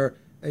coroner,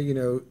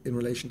 in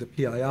relation to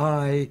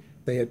PII.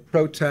 They had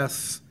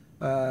protests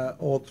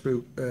all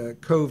through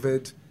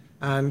COVID.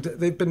 And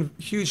they've been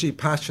hugely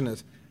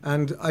passionate.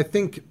 And I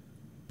think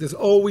there's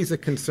always a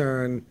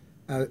concern,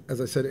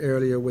 as I said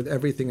earlier, with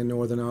everything in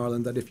Northern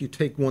Ireland, that if you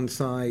take one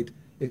side,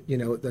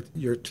 that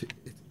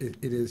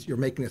you're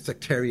making a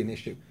sectarian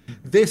issue.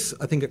 This,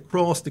 I think,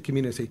 across the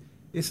community,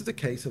 this is a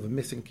case of a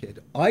missing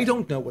kid. I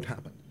don't know what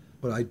happened,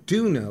 but I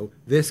do know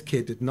this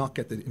kid did not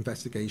get the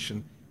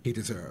investigation he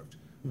deserved.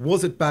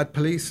 Was it bad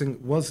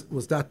policing? Was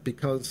that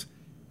because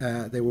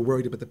they were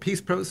worried about the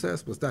peace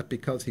process? Was that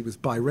because he was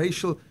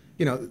biracial?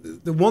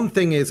 The one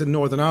thing is in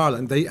Northern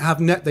Ireland, they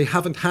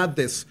haven't had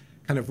this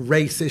kind of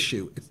race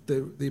issue. It's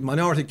the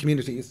minority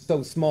community is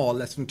so small,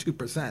 less than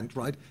 2%,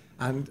 right?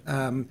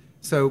 And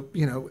so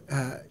you're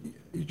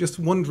just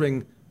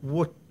wondering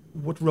what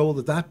role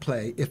did that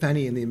play, if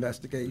any, in the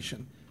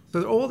investigation. So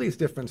there are all these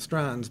different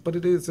strands, but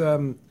it is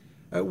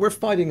we're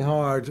fighting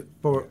hard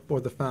for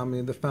the family,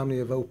 and the family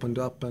have opened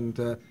up,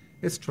 and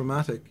it's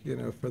traumatic,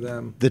 for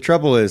them. The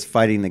trouble is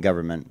fighting the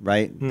government,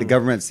 right? The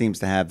government seems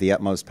to have the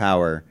utmost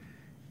power,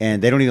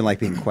 and they don't even like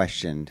being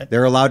questioned.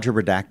 They're allowed to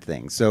redact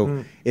things.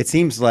 So it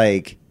seems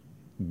like,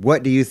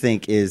 what do you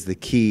think is the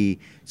key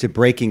to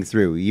breaking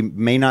through? You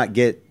may not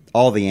get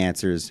all the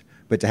answers,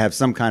 but to have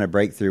some kind of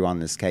breakthrough on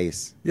this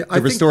case,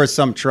 to restore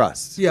some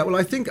trust. Yeah, well,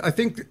 I think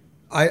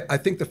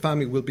the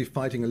family will be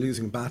fighting a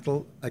losing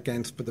battle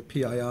for the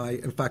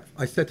PII. In fact,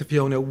 I said to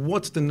Fiona,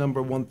 what's the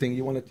number one thing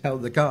you want to tell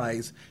the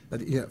guys that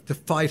to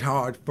fight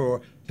hard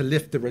to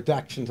lift the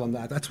redactions on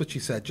that? That's what she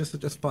said just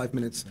 5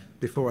 minutes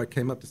before I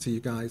came up to see you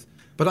guys.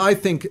 But I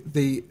think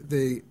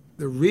the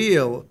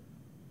real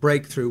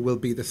breakthrough will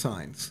be the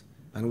science,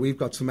 and we've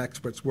got some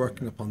experts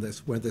working upon this,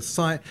 where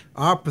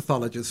our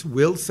pathologists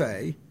will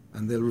say,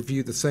 and they'll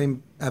review the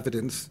same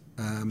evidence,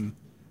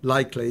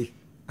 likely,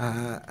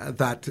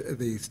 that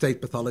the state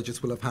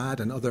pathologist will have had,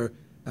 and other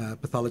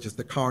pathologists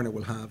the coroner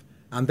will have,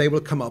 and they will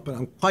come up, and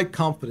I'm quite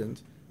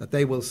confident that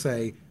they will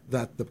say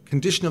that the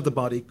condition of the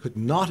body could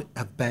not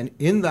have been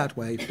in that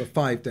way for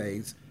 5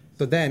 days.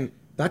 So then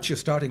that's your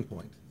starting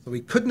point. So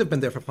he couldn't have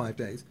been there for 5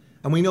 days.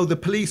 And we know the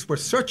police were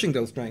searching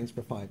those drains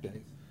for 5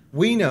 days.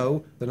 We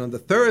know that on the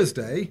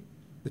Thursday,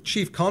 the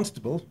chief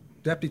constable,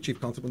 deputy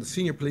chief constable, and the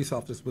senior police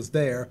officer was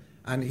there,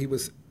 and he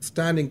was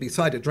standing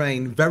beside a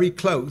drain very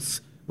close,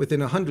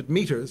 within 100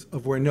 meters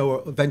of where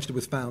Noah eventually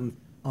was found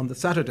on the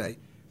Saturday.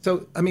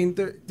 So, I mean,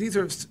 these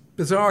are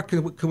bizarre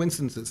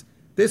coincidences.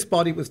 This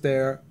body was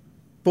there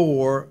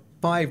for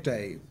 5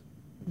 days.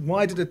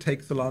 Why did it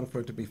take so long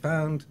for it to be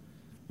found?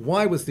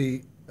 Why was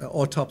the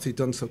autopsy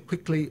done so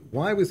quickly?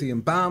 Why was he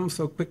embalmed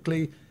so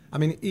quickly? I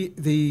mean,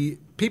 the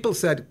people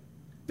said,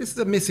 this is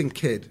a missing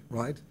kid,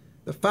 right?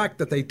 The fact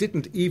that they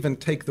didn't even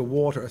take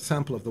a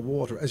sample of the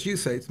water, as you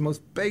say, it's the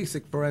most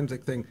basic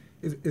forensic thing,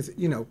 is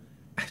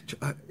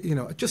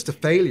just a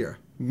failure.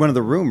 One of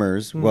the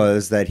rumors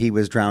was that he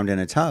was drowned in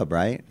a tub,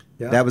 right?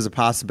 Yeah. That was a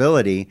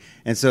possibility.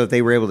 And so if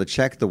they were able to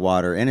check the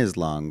water in his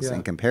lungs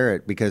and compare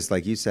it, because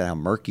like you said, how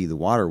murky the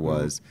water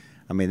was,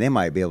 I mean, they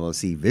might be able to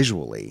see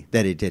visually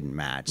that it didn't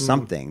match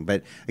something.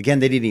 But again,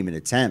 they didn't even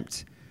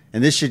attempt.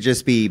 And this should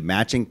just be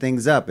matching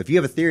things up. If you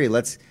have a theory,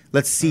 let's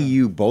see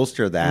you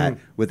bolster that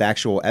with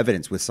actual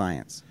evidence, with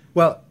science.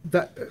 Well,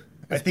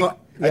 I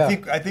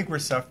think we're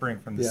suffering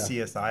from the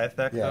CSI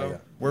effect,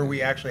 where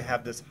we actually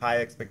have this high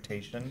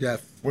expectation.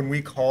 Yes. When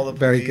we call the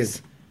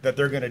police that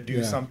they're going to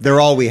do something. They're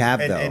all we have,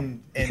 though.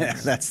 And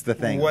that's the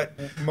thing. What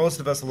most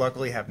of us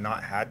luckily have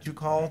not had to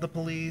call the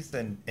police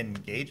and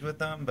engage with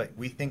them, but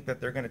we think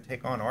that they're going to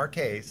take on our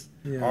case,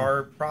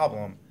 our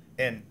problem.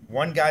 And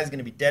one guy's going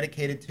to be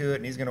dedicated to it,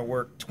 and he's going to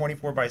work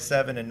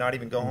 24/7 and not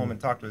even go home and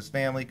talk to his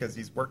family because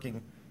he's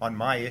working on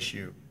my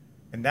issue.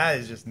 And that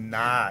is just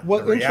not the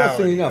reality.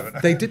 Interestingly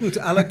enough, they didn't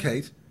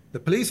allocate, the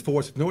police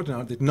force of Northern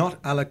Ireland did not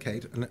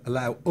allocate and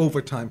allow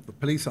overtime for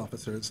police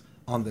officers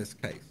on this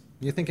case.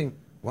 And you're thinking,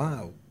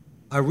 wow,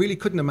 I really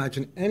couldn't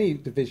imagine any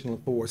divisional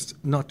force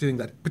not doing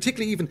that.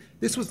 Particularly even,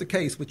 this was the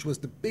case which was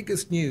the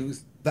biggest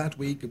news that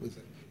week.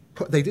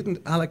 They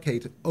didn't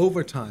allocate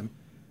overtime.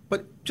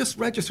 But just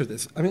register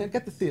this. I mean, I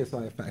get the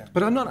CSI effect,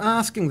 but I'm not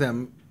asking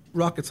them,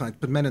 rocket science,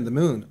 put men in the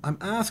moon. I'm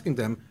asking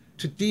them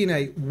to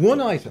DNA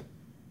one item,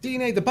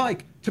 DNA the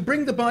bike, to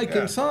bring the bike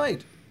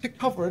inside, to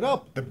cover it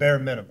up. The bare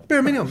minimum.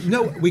 Bare minimum.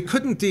 No, we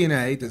couldn't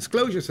DNA, the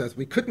disclosure says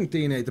we couldn't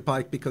DNA the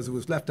bike because it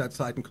was left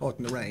outside and caught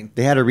in the rain.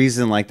 They had a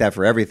reason like that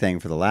for everything,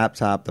 for the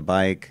laptop, the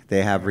bike.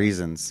 They have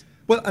reasons.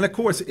 Well, and of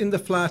course, in the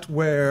flat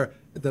where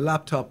the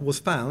laptop was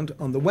found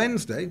on the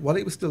Wednesday, while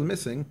it was still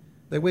missing,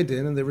 they went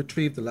in and they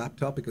retrieved the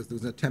laptop because there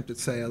was an attempted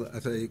sale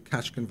at a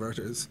cash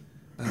converter's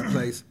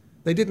place.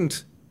 They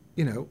didn't,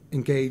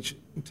 engage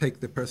and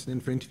take the person in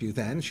for interview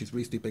then. She's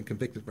recently been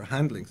convicted for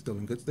handling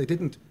stolen goods. They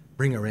didn't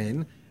bring her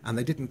in, and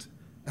they didn't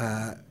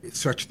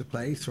search the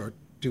place or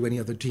do any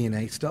other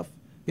DNA stuff.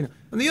 And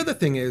the other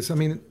thing is, I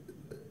mean,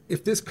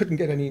 if this couldn't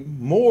get any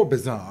more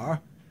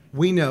bizarre,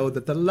 we know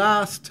that the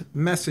last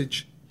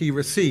message he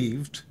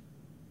received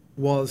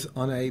was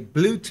on a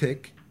blue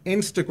tick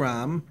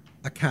Instagram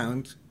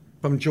account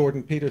from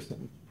Jordan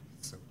Peterson.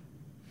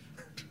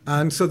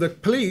 And so the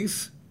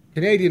police,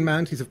 Canadian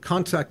Mounties, have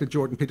contacted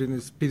Jordan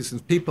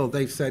Peterson's people.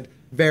 They've said,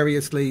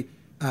 variously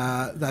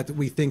that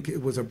we think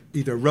it was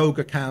either a rogue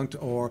account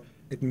or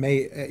it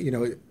may,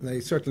 they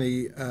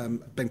certainly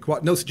been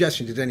no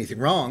suggestion did anything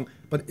wrong,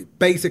 but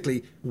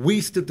basically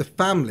the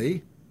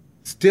family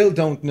still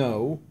don't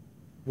know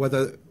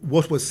whether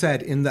what was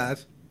said in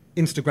that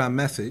Instagram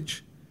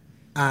message,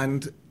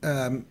 and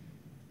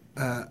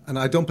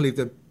I don't believe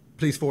the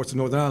police force in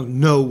Northern Ireland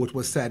know what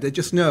was said. They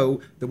just know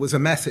there was a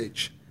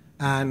message.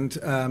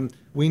 And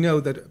we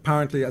know that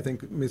apparently, I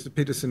think Mr.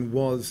 Peterson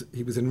was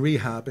in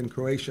rehab in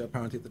Croatia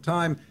apparently at the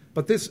time.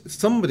 But there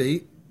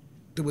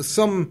was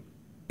some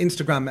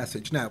Instagram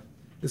message. Now,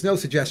 there's no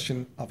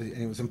suggestion obviously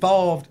anyone was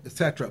involved,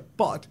 etc.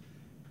 But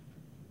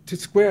to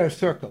square a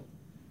circle,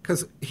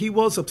 because he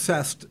was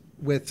obsessed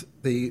with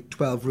the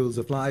 12 rules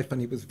of life,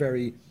 and he was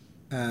very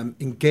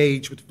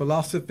engaged with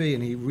philosophy,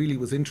 and he really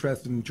was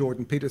interested in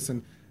Jordan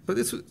Peterson.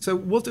 So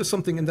was there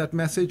something in that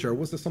message, or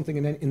was there something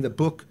in the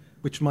book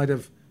which might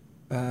have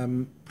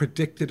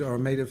predicted or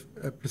may have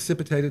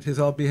precipitated his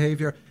odd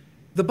behaviour?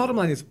 The bottom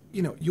line is,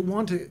 you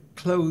want to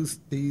close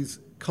these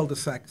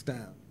cul-de-sacs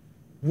down.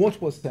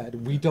 What was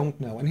said, we don't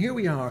know. And here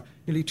we are,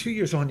 nearly 2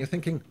 years on, you're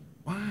thinking,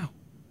 wow,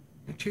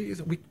 in 2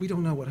 years, we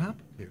don't know what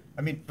happened here.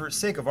 I mean, for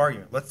sake of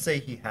argument, let's say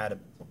he had a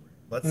mental break.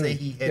 Let's say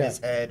he hit his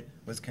head,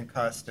 was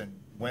concussed, and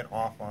went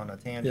off on a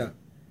tangent.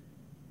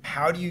 Yeah.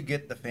 How do you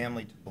get the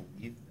family to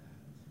believe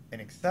that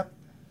and accept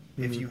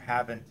that if you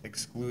haven't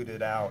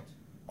excluded out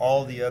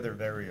all the other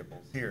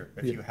variables here,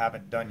 if you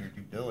haven't done your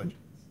due diligence?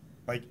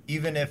 Like,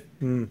 even if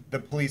the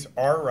police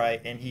are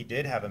right and he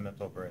did have a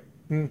mental break,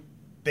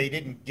 they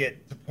didn't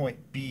get to point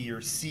B or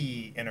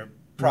C in a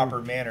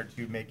proper manner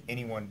to make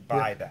anyone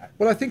buy that.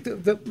 Well, I think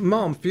that the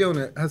mom,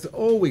 Fiona, has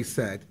always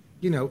said,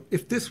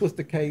 if this was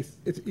the case,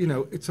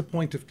 it's a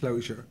point of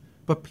closure.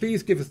 But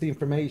please give us the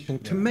information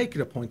to make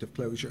it a point of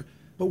closure.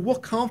 But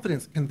what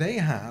confidence can they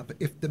have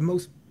if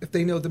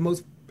they know the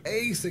most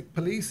basic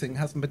policing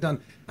hasn't been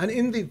done?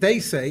 And they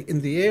say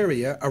in the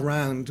area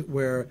around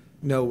where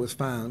Noah was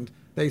found,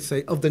 they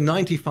say of the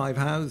 95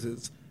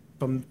 houses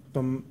from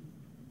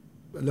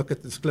look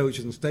at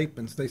disclosures and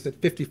statements, they said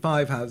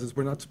 55 houses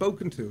were not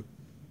spoken to.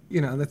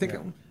 And they think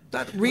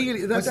that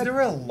really. Was there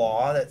a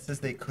law that says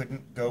they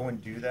couldn't go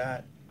and do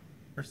that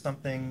or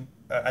something?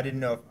 I didn't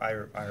know if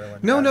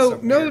Ireland. No.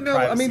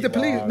 I mean,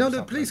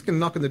 the police can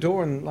knock on the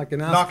door and ask.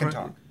 Knock and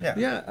talk.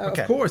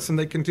 Of course, and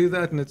they can do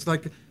that, and it's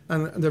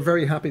and they're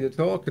very happy to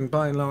talk, and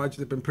by and large,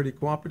 they've been pretty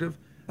cooperative.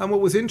 And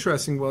what was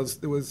interesting was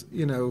there was,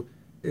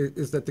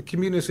 is that the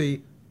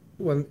community,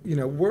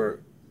 we're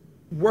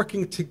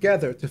working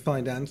together to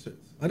find answers.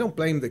 I don't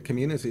blame the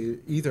community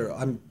either.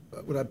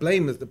 What I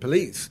blame is the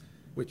police,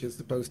 which is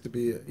supposed to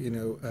be,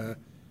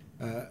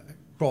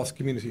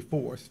 cross-community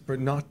force, for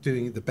not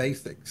doing the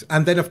basics.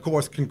 And then, of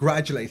course,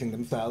 congratulating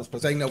themselves for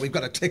saying, no, we've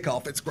got a tick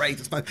off, it's great,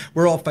 it's fine,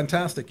 we're all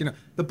fantastic.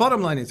 The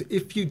bottom line is,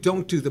 if you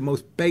don't do the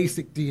most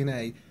basic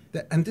DNA,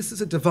 and this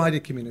is a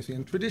divided community,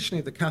 and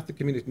traditionally the Catholic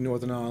community in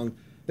Northern Ireland,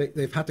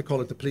 they've had to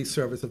call it the Police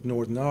Service of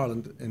Northern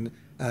Ireland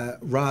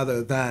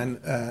rather than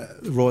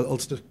the Royal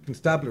Ulster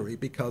Constabulary,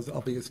 because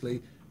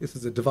obviously this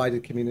is a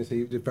divided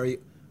community with a very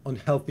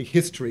unhealthy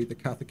history, the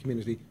Catholic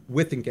community,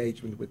 with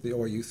engagement with the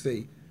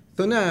RUC.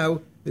 So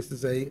now this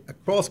is a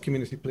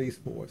cross-community police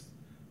force,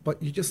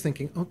 but you're just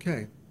thinking,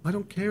 okay, I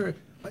don't care.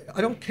 I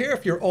don't care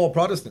if you're all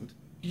Protestant.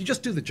 You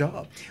just do the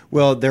job.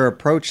 Well, their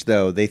approach,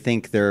 though, they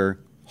think they're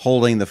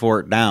holding the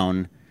fort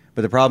down,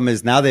 but the problem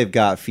is now they've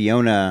got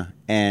Fiona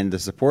and the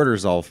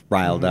supporters all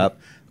riled up.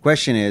 The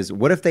question is,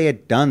 what if they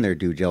had done their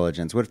due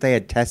diligence? What if they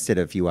had tested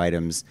a few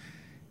items?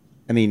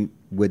 I mean,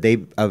 would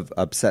they have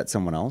upset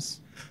someone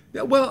else?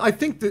 Yeah, well, I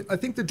think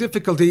the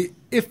difficulty,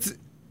 if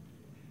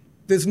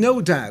there's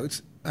no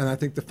doubt, and I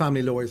think the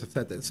family lawyers have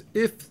said this,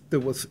 if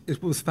it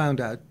was found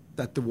out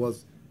that there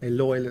was a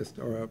loyalist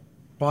or a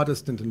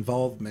Protestant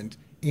involvement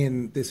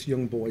in this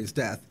young boy's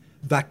death,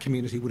 that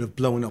community would have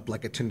blown up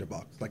like a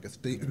tinderbox, like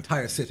the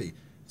entire city.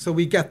 So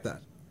we get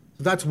that.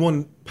 So that's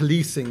one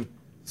policing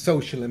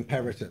social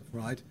imperative,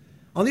 right?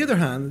 On the other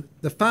hand,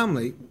 the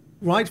family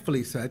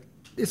rightfully said,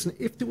 listen,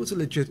 if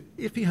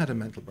he had a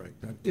mental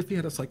breakdown, if he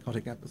had a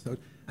psychotic episode,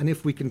 and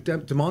if we can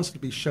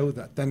demonstrably show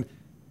that, then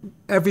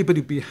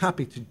everybody would be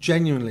happy to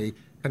genuinely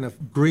kind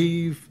of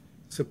grieve,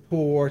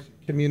 support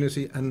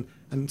community,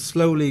 and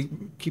slowly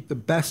keep the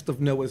best of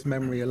Noah's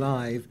memory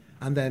alive,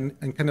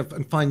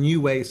 and find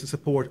new ways to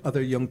support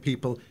other young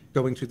people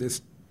going through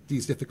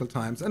these difficult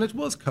times. And it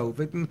was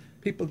COVID, and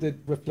people did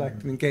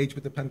reflect and engage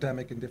with the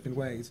pandemic in different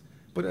ways.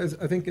 But as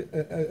I think,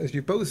 as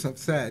you both have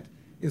said,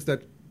 is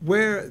that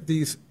where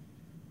these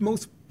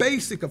most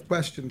basic of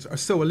questions are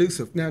so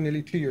elusive, now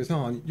nearly 2 years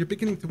on, you're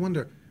beginning to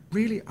wonder,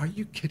 really, are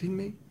you kidding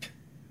me?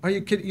 Are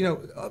you kidding?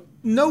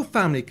 No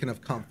family can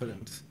have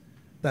confidence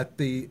that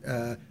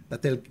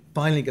that they'll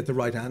finally get the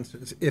right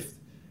answers.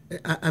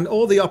 And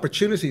all the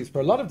opportunities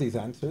for a lot of these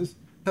answers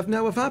have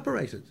now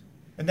evaporated.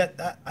 And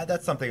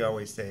that's something I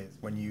always say is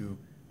when you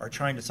are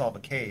trying to solve a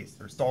case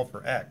or solve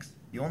for X,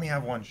 you only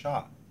have one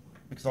shot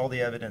because all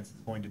the evidence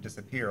is going to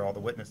disappear, all the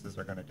witnesses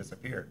are going to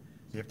disappear.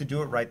 So you have to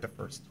do it right the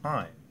first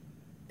time.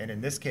 And in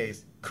this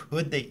case,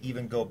 could they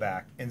even go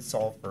back and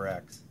solve for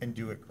X and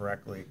do it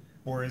correctly?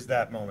 Or is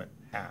that moment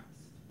past?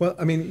 Well,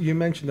 I mean, you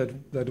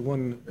mentioned that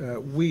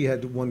we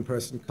had one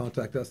person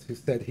contact us who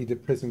said he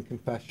did prison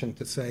confession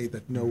to say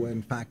that Noah,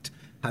 in fact,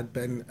 had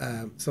been,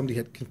 somebody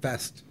had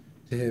confessed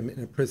to him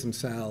in a prison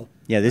cell.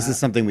 Yeah, this is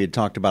something we had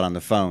talked about on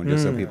the phone,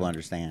 just so people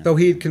understand. So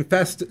he had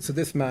confessed, so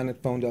this man had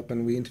phoned up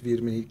and we interviewed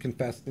him and he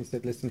confessed and he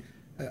said, listen,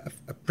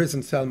 a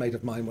prison cellmate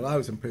of mine while I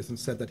was in prison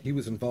said that he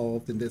was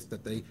involved in this,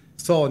 that they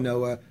saw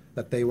Noah,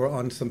 that they were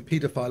on some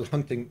paedophile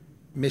hunting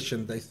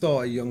mission. They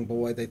saw a young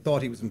boy, they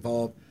thought he was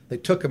involved, they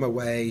took him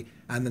away,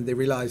 and then they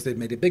realized they'd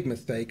made a big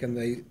mistake, and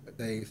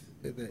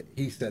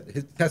he said,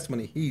 his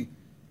testimony he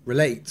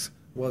relates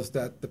was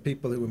that the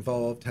people who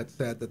involved had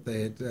said that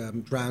they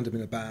had drowned him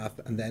in a bath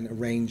and then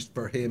arranged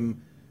for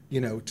him,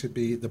 to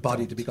be, the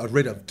body to be got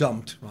rid of,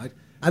 dumped, right?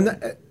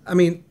 And I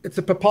mean, it's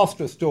a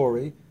preposterous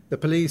story. The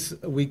police,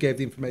 we gave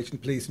the information,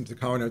 police and the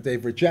coroner,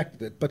 they've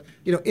rejected it. But,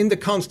 in the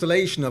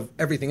constellation of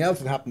everything else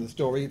that happened in the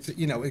story,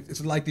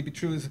 it's likely to be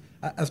true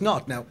as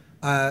not. Now,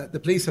 the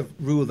police have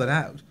ruled that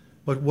out.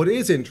 But what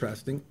is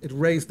interesting, it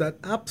raised that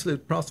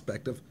absolute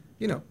prospect of,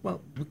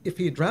 well, if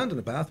he had drowned in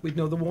a bath, we'd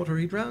know the water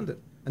he drowned in.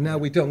 And now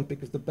we don't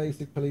because the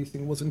basic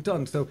policing wasn't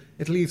done. So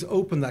it leaves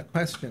open that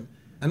question.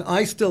 And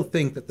I still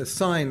think that the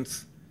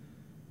science,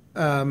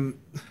 I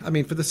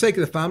mean, for the sake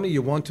of the family,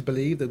 you want to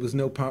believe there was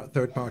no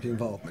third-party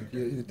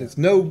involvement. There's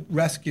no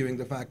rescuing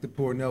the fact that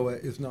poor Noah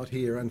is not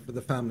here, and for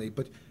the family.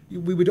 But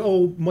we would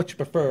all much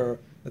prefer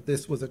that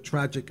this was a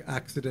tragic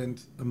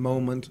accident, a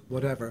moment,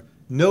 whatever.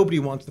 Nobody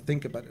wants to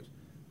think about it.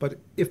 But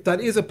if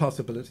that is a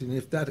possibility, and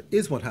if that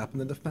is what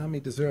happened, then the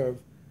family deserve,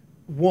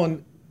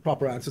 one,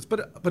 proper answers.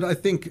 But I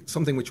think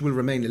something which will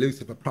remain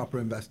elusive, a proper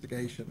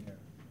investigation.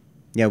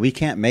 Yeah, we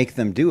can't make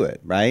them do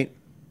it, right?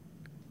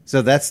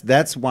 So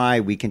that's why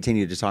we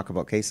continue to talk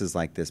about cases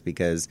like this,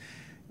 because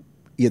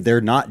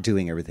they're not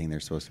doing everything they're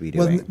supposed to be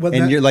doing.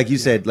 And you're, like you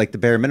said, like the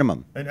bare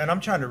minimum. And I'm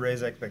trying to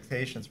raise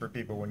expectations for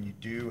people when you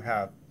do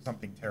have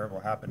something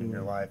terrible happen in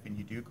your life and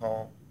you do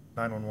call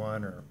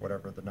 911 or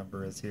whatever the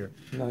number is here.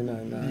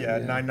 999. Yeah,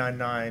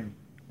 999.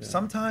 Yeah.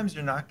 Sometimes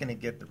you're not going to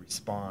get the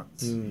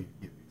response you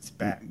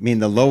expect. I mean,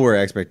 the lower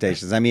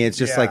expectations. I mean, it's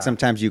just like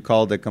sometimes you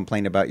call to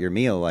complain about your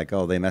meal, like,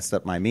 oh, they messed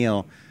up my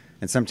meal.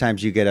 And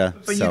sometimes you get a...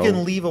 But you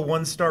can leave a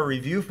 1-star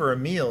review for a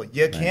meal.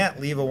 You can't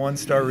leave a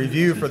 1-star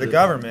review for the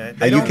government.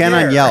 You can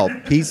on Yelp.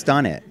 He's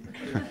done it.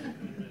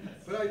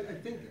 But I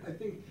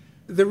think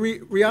the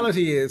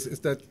reality is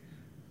that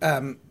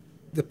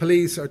the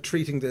police are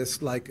treating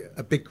this like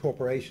a big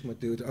corporation would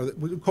do it, or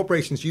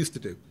corporations used to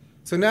do.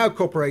 So now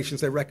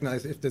corporations, they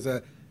recognize if there's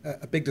a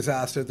big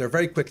disaster, they're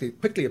very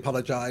quickly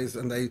apologize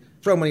and they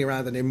throw money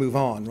around and they move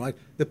on, right?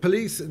 The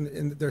police,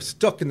 they're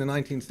stuck in the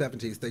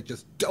 1970s. They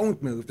just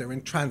don't move. They're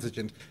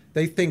intransigent.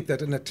 They think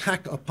that an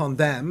attack upon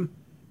them,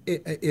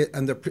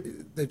 and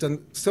they've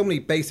done so many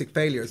basic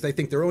failures, they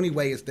think their only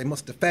way is they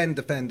must defend.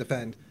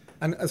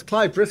 And as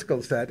Clive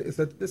Driscoll said, is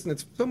that, listen,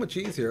 it's so much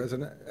easier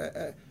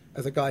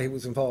as a guy who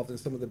was involved in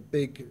some of the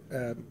big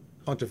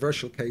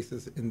controversial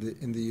cases in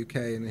the UK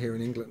and here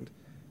in England.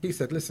 He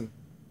said, listen,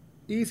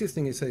 easiest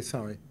thing is say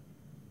sorry.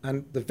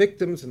 And the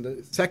victims and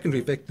the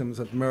secondary victims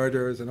of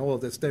murders and all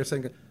of this, they're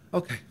saying,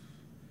 okay,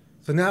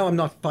 so now I'm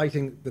not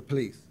fighting the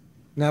police.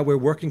 Now we're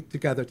working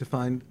together to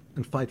find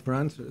and fight for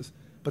answers.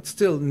 But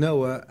still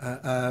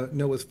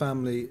Noah's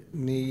family,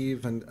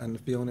 Niamh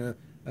and Fiona,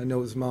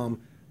 Noah's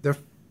mom, they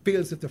feel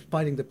as if they're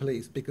fighting the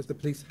police because the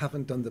police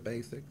haven't done the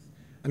basics.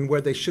 And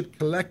where they should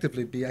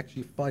collectively be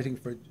actually fighting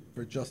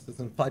for justice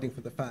and fighting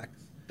for the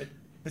facts.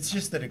 It's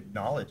just that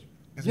acknowledgement.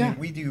 Because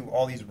we do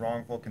all these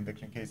wrongful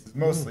conviction cases,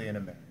 mostly in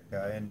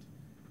America, and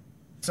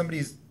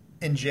somebody's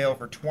in jail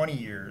for 20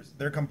 years,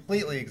 they're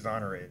completely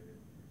exonerated.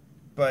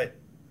 But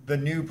the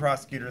new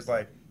prosecutor's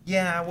like,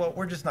 yeah, well,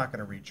 we're just not going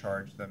to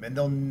recharge them. And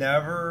they'll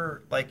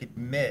never,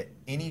 admit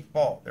any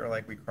fault. They're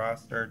like, we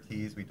crossed our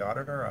T's, we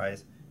dotted our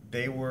I's.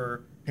 They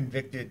were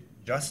convicted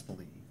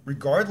justly,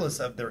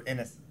 regardless of their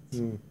innocence.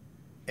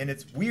 And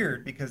it's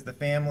weird because the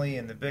family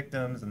and the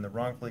victims and the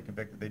wrongfully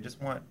convicted, they just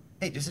want,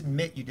 hey, just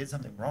admit you did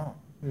something wrong.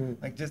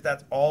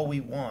 That's all we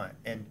want,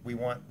 and we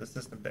want the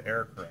system to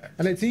error correct.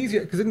 And it's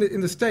easier because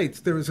in the States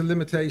there is a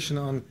limitation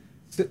on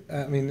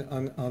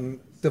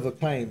civil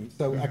claims.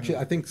 So actually,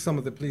 I think some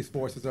of the police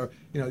forces are,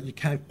 you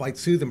can't quite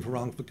sue them for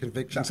wrongful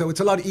conviction. No. So it's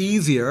a lot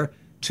easier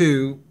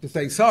to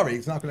say sorry.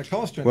 It's not going to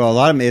cost you anything. Well, a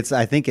lot of it,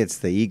 I think it's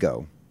the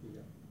ego.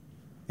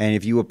 And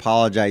if you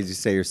apologize, you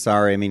say you're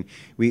sorry. I mean,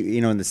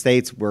 in the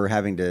States, we're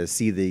having to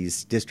see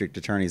these district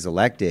attorneys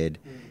elected.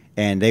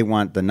 And they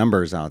want the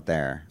numbers out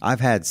there. I've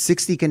had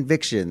 60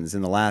 convictions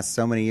in the last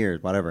so many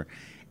years, whatever.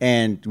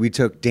 And we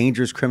took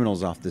dangerous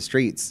criminals off the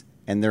streets.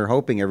 And they're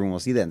hoping everyone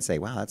will see that and say,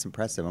 wow, that's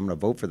impressive. I'm going to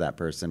vote for that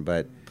person.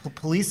 But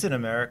police in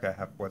America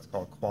have what's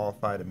called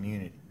qualified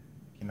immunity.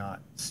 You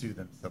cannot sue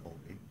them civilly.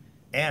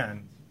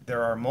 And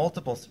there are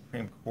multiple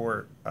Supreme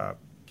Court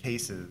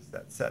cases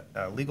that set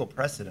legal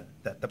precedent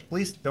that the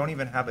police don't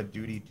even have a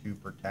duty to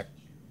protect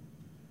you.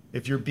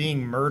 If you're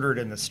being murdered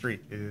in the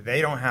street, they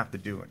don't have to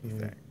do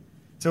anything.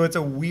 So it's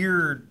a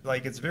weird,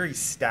 like, it's very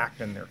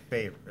stacked in their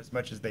favor, as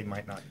much as they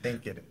might not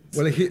think it is.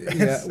 Well,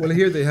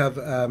 here they have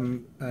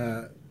an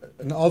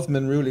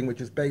Osman ruling,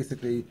 which is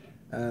basically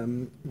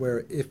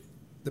where if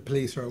the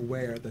police are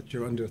aware that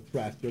you're under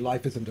threat, your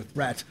life is under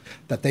threat,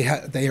 that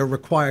they are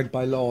required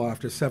by law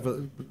after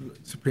several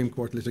Supreme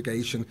Court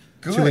litigation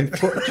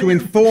to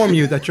inform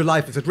you that your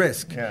life is at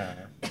risk. Yeah.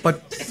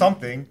 But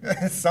something.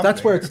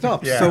 That's where it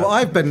stops. Yeah. So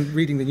I've been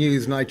reading the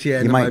news in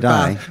ITN in my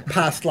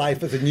past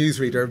life as a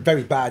newsreader,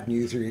 very bad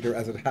newsreader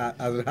as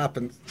it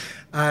happens,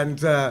 and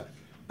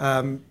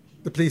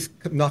the police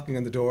knocking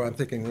on the door. I'm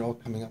thinking they're all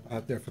coming up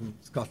out there from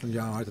Scotland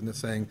Yard, and they're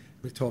saying,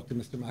 "We talked to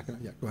Mr. MacIntyre."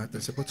 Yeah, go ahead. They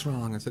said, "What's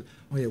wrong?" I said,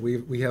 "Oh yeah,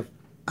 we have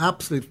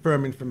absolute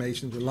firm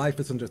information. Your life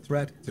is under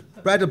threat. It's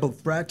a credible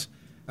threat.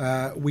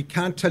 We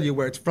can't tell you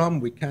where it's from.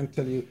 We can't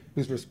tell you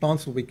who's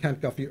responsible. We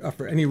can't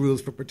offer any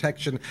rules for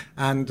protection."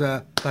 And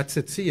that's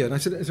it. See you. And I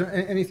said, "Is there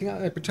anything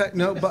I protect?"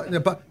 No,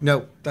 but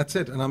no, that's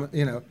it. And I'm, and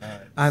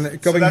going.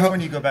 So that's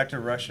when you go back to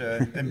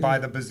Russia and buy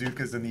the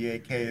bazookas and the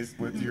AKs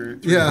with your.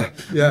 Yeah.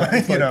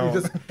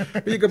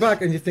 You go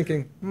back and you're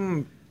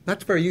thinking,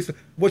 that's very useful.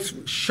 What's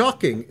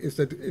shocking is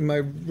that in my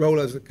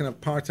role as a kind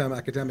of part-time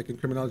academic in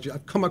criminology,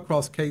 I've come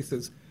across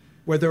cases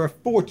where there are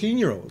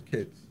 14-year-old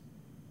kids,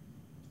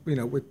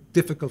 with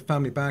difficult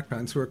family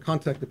backgrounds, who are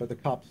contacted by the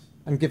cops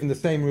and given the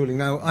same ruling.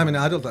 Now, I'm an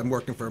adult, I'm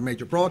working for a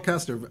major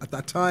broadcaster at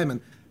that time,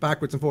 and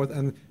backwards and forth,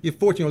 and you have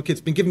 14-year-old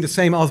kids been given the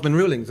same Osman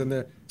rulings, and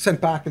they're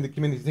sent back in the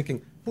community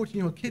thinking,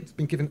 14-year-old kids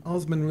been given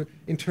Osman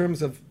in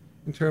terms of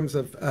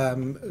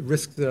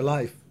risk to their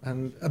life,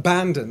 and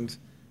abandoned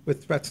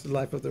with threats to the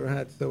life of their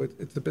head. So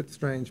it's a bit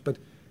strange. But,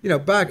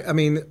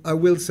 I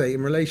will say,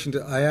 in relation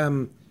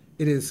to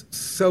it is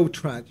so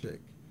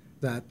tragic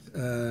that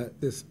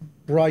this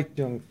bright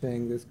young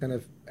thing, this kind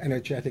of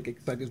energetic,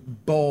 excited,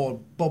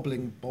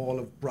 bubbling ball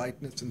of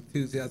brightness,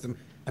 enthusiasm,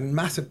 and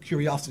massive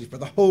curiosity for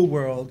the whole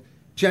world,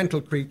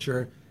 gentle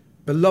creature,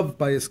 beloved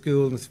by his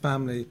school and his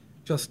family,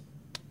 just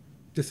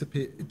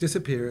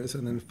disappears,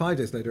 and then 5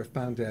 days later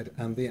found dead.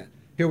 And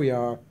here we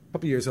are, a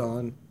couple of years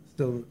on,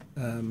 still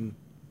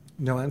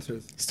no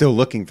answers. Still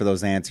looking for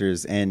those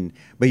answers.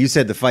 But you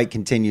said the fight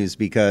continues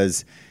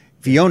because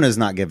Fiona's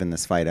not giving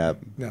this fight up.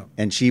 No.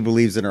 And she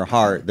believes in her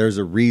heart there's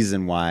a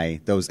reason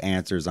why those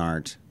answers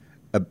aren't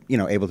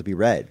able to be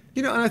read.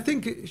 And I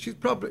think she's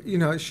probably,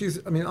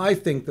 I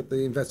think that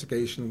the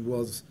investigation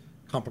was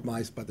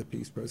compromised by the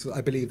police process. I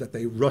believe that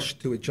they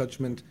rushed to a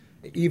judgment.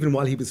 Even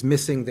while he was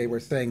missing, they were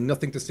saying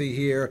nothing to see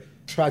here,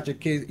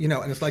 tragic case,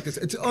 and it's like this.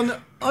 It's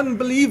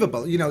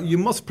unbelievable. You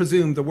must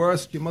presume the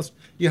worst.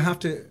 You have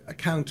to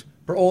account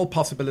for all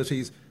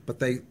possibilities, but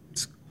they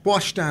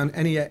squashed down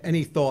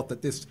any thought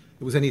that there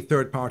was any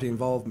third-party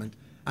involvement.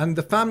 And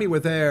the family were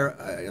there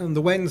on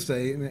the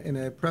Wednesday in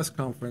a press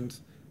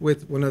conference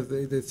with one of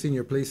the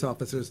senior police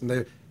officers,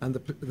 and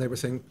they were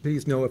saying,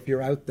 "Please know if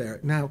you're out there."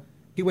 Now,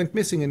 he went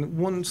missing in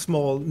one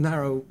small,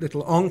 narrow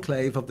little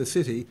enclave of the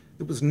city.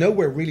 There was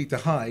nowhere really to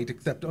hide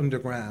except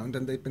underground,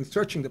 and they'd been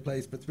searching the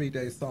place for 3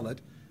 days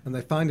solid, and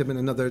they find him in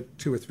another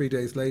 2 or 3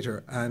 days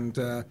later. And,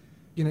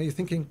 you're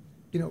thinking,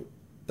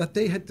 that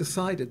they had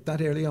decided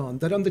that early on,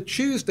 that on the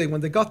Tuesday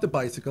when they got the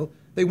bicycle,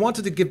 they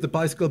wanted to give the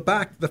bicycle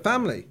back to the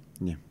family.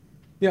 Yeah.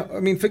 Yeah,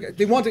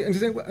 they wanted,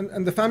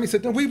 and the family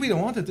said, "No, we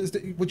don't want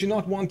it. Would you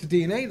not want to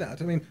DNA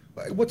that?"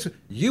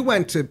 You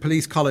went to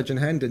police college in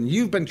Hendon.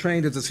 You've been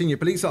trained as a senior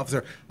police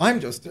officer. I'm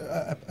just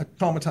a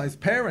traumatized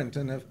parent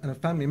and a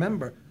family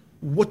member.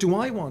 What do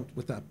I want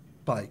with that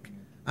bike?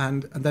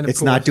 And then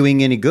it's not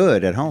doing any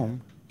good at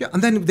home. Yeah,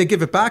 and then they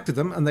give it back to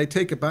them, and they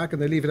take it back,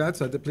 and they leave it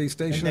outside the police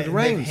station in the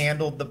rain. They've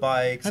handled the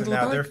bikes, and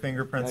now their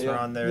fingerprints are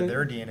on there,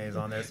 their DNA's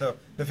on there. So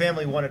the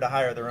family wanted to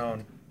hire their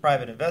own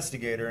private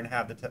investigator and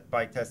have the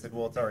bike tested.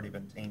 Well, it's already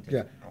been tainted.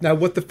 Yeah. Now,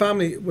 what the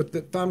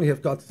family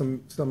have got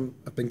some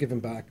have been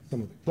given back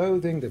some of the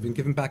clothing. They've been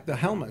given back the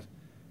helmet.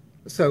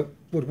 So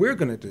what we're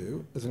going to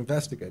do as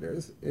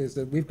investigators is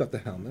that we've got the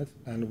helmet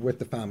and with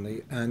the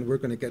family, and we're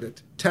going to get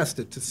it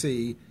tested to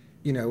see,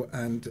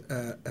 and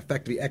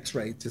effectively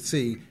X-rayed to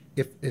see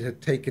if it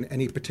had taken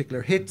any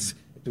particular hits,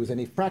 if there was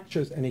any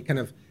fractures, any kind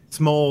of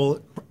small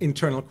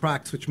internal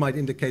cracks, which might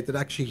indicate that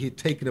actually he had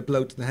taken a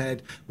blow to the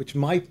head, which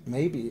might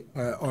maybe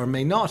or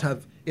may not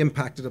have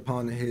impacted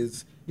upon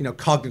his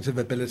cognitive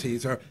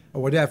abilities or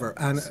whatever.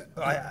 And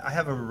I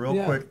have a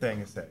real quick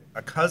thing to say.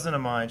 A cousin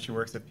of mine, she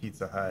works at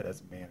Pizza Hut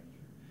as a manager.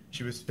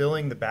 She was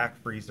filling the back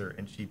freezer,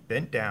 and she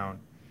bent down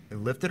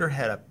and lifted her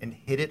head up and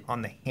hit it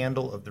on the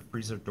handle of the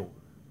freezer door.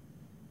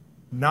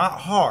 Not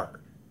hard.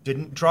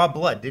 Didn't draw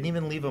blood. Didn't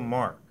even leave a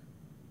mark.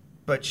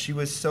 But she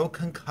was so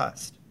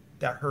concussed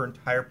that her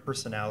entire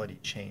personality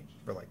changed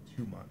for like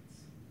 2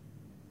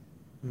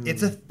 months.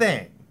 It's a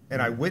thing, and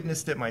I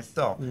witnessed it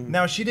myself.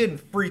 Now, she didn't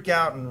freak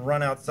out and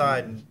run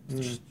outside and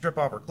strip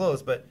off her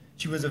clothes, but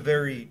she was a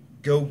very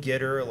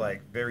go-getter,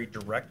 like very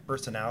direct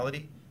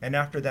personality. And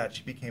after that,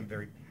 she became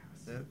very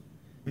passive.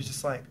 It was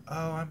just like,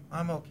 "Oh,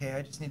 I'm okay.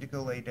 I just need to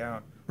go lay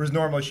down." Whereas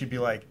normally she'd be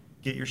like,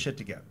 "Get your shit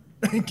together."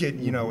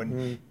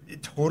 And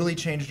it totally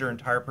changed her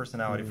entire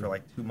personality for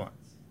like 2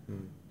 months.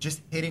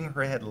 just hitting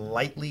her head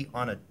lightly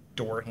on a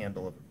door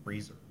handle of a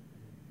freezer.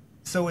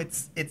 So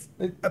it's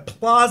a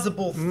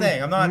plausible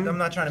thing. I'm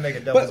not trying to make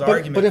a devil's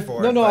argument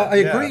for it. I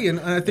agree, and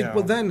I think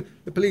well then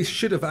the police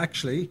should have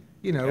actually,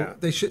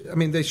 they should. I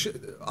mean, they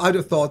should. I'd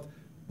have thought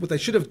what they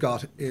should have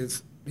got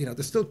is,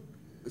 there's still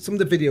some of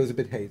the video is a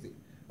bit hazy.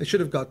 They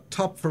should have got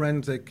top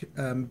forensic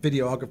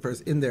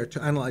videographers in there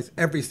to analyze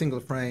every single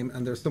frame,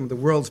 and there's some of the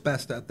world's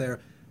best out there.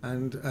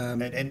 And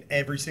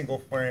every single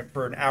frame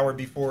for an hour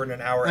before and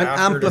an hour and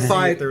after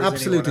amplify to see if it,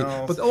 absolutely.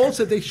 Else. But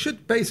also they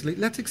should basically,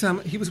 let's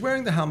examine, he was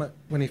wearing the helmet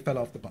when he fell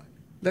off the bike.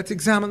 Let's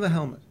examine the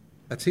helmet.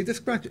 Let's see the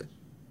scratches.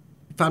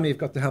 The family have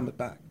got the helmet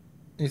back.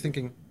 And you're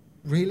thinking,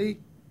 really?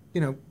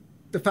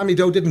 The family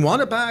didn't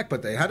want it back,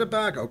 but they had it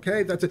back.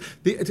 Okay, that's it.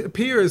 It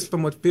appears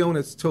from what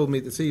Fiona's told me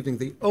this evening,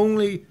 the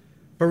only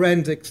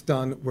forensics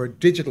done were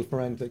digital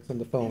forensics on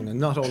the phone, and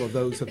not all of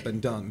those have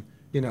been done.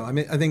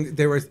 I think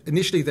they were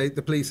initially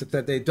the police had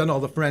said they'd done all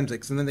the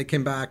forensics, and then they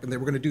came back and they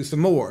were going to do some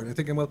more. And I'm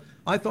thinking, well,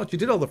 I thought you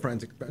did all the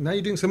forensics, but now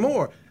you're doing some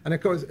more. And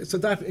of course, so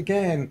that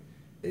again,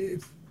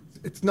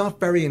 it's not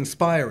very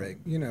inspiring,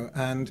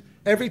 And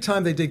every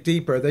time they dig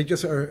deeper, they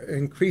just are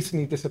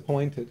increasingly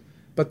disappointed.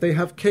 But they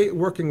have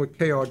working with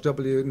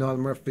KRW, Niall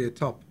Murphy, a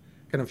top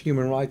kind of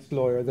human rights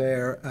lawyer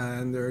there,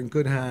 and they're in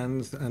good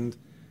hands. And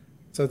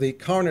so the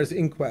coroner's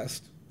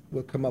inquest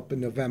will come up in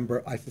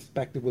November. I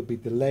suspect it will be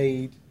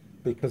delayed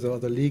because of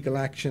other legal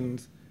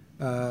actions.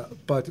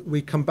 But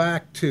we come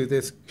back to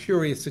this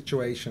curious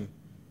situation.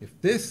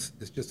 If this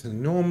is just a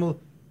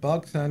normal,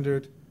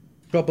 bog-standard,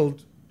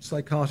 troubled,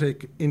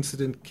 psychotic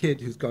incident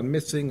kid who's gone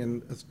missing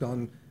and has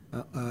gone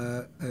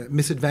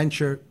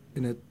misadventure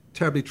in a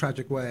terribly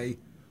tragic way,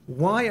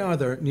 why are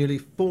there nearly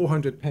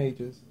 400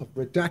 pages of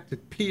redacted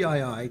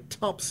PII,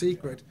 top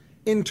secret,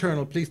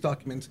 internal police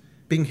documents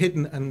being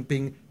hidden and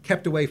being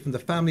kept away from the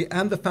family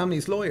and the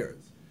family's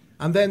lawyers?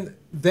 And then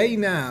they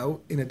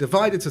now, in a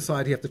divided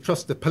society, have to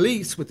trust the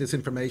police with this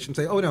information,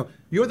 say, oh no,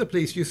 you're the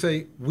police, you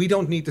say, we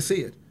don't need to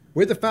see it.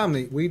 We're the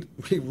family, we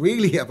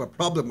really have a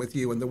problem with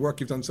you and the work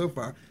you've done so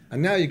far.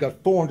 And now you've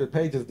got 400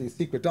 pages of these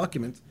secret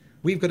documents.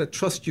 We've got to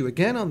trust you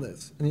again on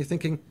this. And you're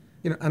thinking,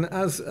 and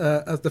as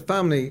the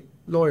family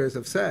lawyers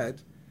have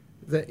said,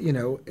 that,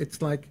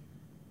 it's like,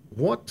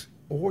 what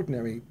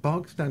ordinary,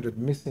 bog-standard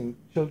missing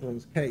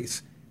children's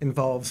case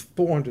involves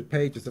 400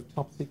 pages of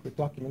top secret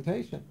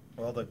documentation?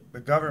 Well, the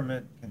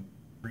government can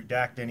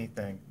redact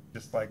anything,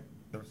 just like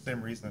the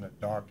same reason a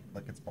dog can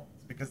lick its balls,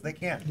 because they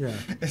can. Yeah.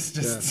 It's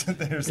just,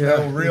 there's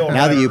no real...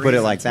 Now that you put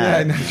it like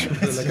that.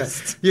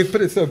 You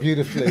put it so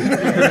beautifully.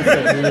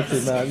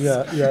 Man.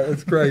 Yeah,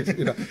 it's great.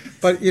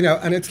 But,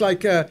 and it's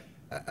like,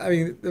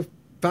 the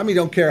family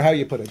don't care how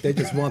you put it. They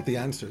just want the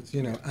answers,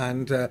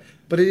 And,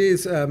 but it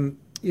is,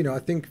 I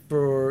think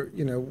for,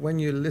 when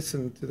you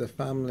listen to the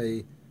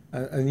family...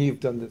 and you've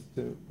done this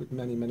too with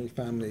many, many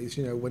families,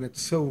 when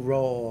it's so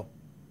raw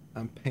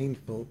and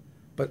painful,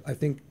 but I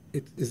think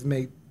it is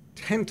made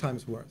 10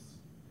 times worse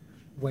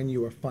when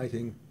you are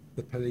fighting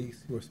the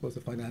police who are supposed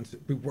to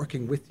be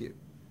working with you.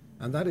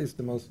 And that is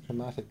the most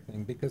traumatic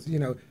thing because,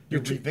 you're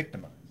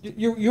re-victimized.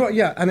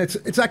 And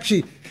it's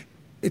actually,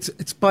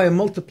 it's by a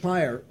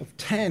multiplier of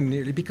 10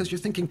 nearly because you're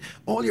thinking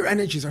all your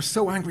energies are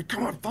so angry,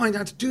 come on, find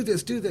out, do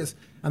this.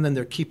 And then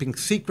they're keeping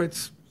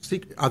secrets.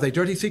 Are they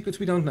dirty secrets?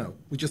 We don't know.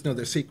 We just know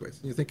they're secrets.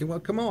 And you're thinking,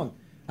 well, come on.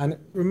 And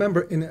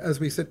remember, as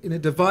we said, in a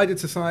divided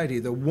society,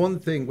 the one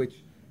thing which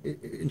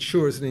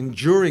ensures an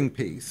enduring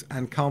peace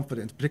and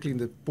confidence,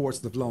 particularly in the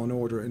forces of law and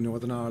order in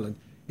Northern Ireland,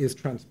 is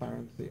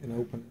transparency and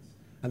openness.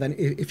 And then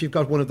if you've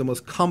got one of the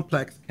most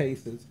complex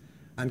cases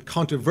and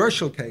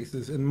controversial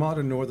cases in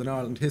modern Northern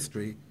Ireland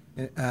history,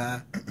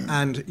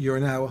 and you're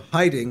now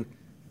hiding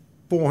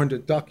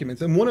 400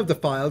 documents, and one of the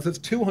files is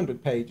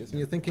 200 pages, and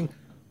you're thinking,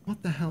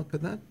 what the hell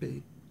could that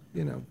be?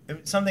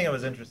 Something that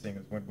was interesting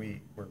is when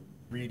we were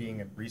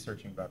reading and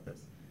researching about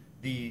this,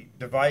 the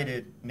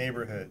divided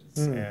neighborhoods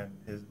and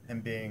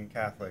him being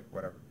Catholic,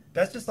 whatever.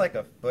 That's just like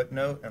a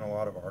footnote in a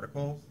lot of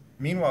articles.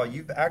 Meanwhile,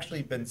 you've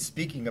actually been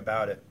speaking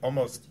about it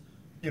almost,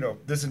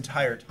 this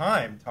entire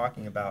time,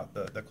 talking about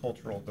the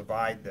cultural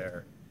divide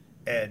there.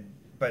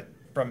 But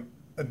from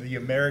the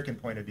American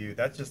point of view,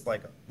 that's just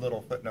like a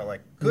little footnote,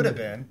 like could have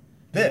been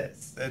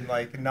this, and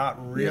like not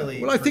really.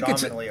 Yeah. Well, I think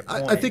predominantly a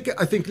point.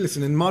 I think.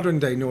 Listen, in modern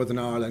day Northern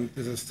Ireland,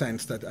 there's a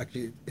sense that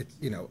actually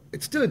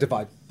it's still a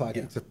divided society.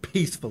 Yeah. It's a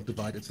peaceful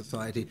divided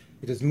society.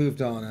 It has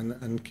moved on,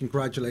 and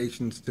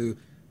congratulations to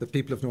the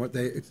people of North.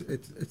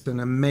 It's an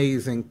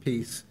amazing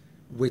piece,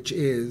 which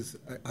is,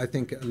 I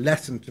think, a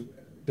lesson to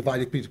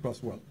divided people across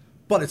the world.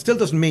 But it still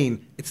doesn't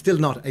mean it's still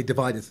not a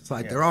divided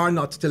society. Yeah. There are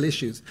not still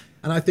issues.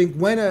 And I think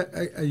when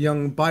a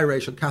young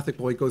biracial Catholic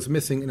boy goes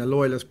missing in a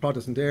loyalist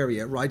Protestant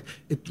area, right,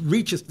 it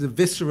reaches the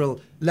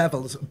visceral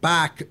levels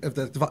back of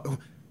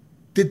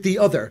did the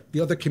other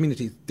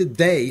communities, did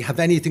they have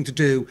anything to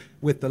do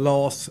with the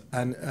loss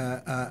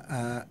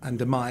and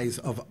demise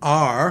of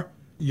our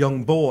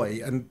young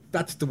boy? And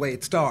that's the way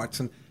it starts.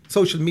 And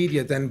social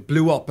media then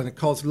blew up and it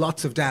caused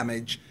lots of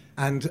damage.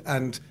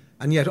 And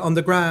yet on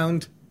the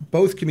ground,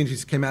 both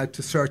communities came out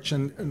to search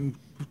and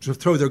to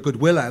throw their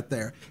goodwill out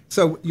there.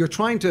 So you're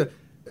trying to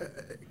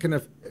kind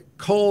of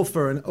call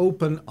for an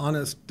open,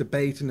 honest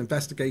debate and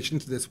investigation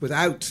into this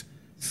without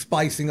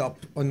spicing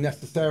up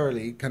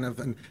unnecessarily, kind of,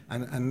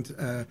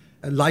 and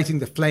lighting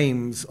the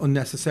flames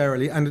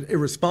unnecessarily and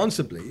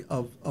irresponsibly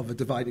of a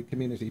divided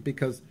community.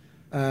 Because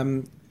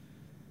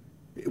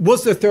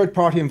was there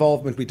third-party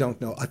involvement? We don't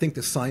know. I think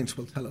the science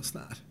will tell us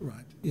that,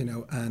 right?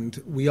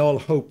 And we all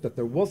hope that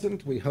there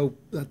wasn't. We hope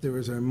that there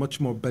is a much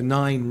more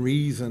benign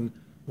reason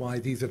why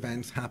these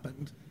events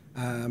happened.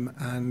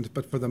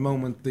 But for the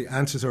moment, the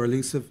answers are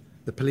elusive.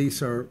 The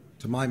police are,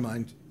 to my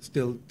mind,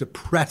 still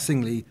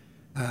depressingly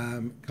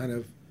kind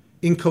of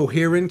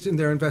incoherent in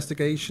their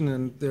investigation,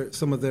 and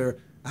some of their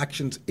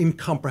actions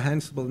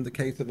incomprehensible in the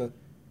case of a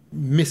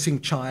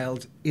missing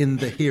child in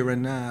the here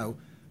and now.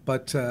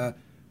 But the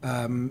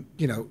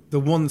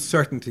one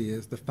certainty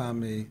is the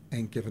family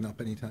ain't giving up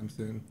anytime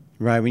soon.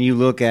 Right. When you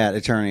look at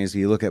attorneys,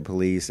 you look at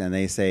police, and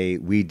they say,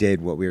 we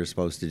did what we were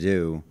supposed to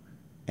do,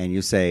 and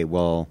you say,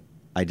 well,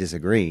 I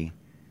disagree.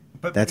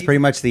 But that's pretty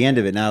much the end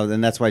of it now,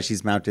 and that's why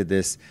she's mounted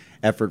this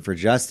effort for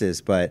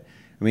justice. But,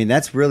 I mean,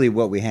 that's really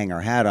what we hang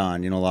our hat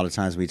on. A lot of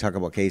times we talk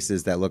about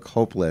cases that look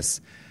hopeless.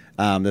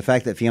 The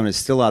fact that Fiona's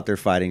still out there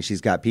fighting,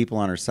 she's got people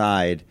on her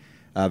side,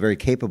 very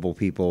capable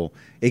people,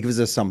 it gives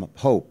us some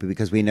hope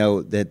because we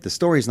know that the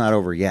story's not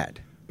over yet.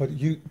 But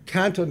you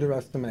can't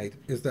underestimate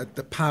is that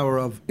the power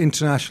of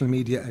international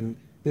media and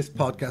this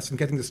podcast and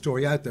getting the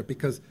story out there,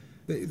 because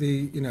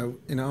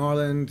in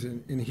Ireland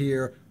and in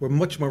here, we're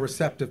much more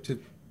receptive to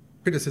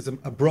criticism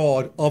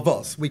abroad of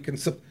us. We can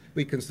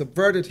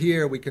subvert it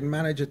here, we can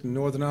manage it in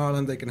Northern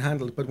Ireland, they can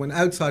handle it. But when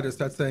outsiders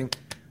start saying,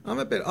 I'm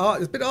a bit odd,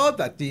 it's a bit odd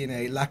that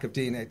lack of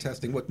DNA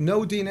testing, with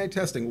no DNA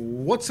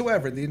testing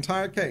whatsoever in the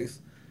entire case,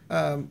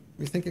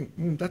 you're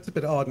thinking, that's a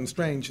bit odd and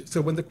strange.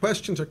 So when the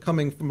questions are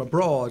coming from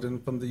abroad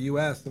and from the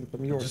US and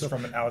from Europe, just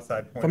from an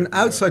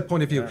outside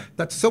point of view,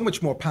 that's so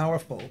much more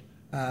powerful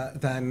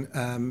than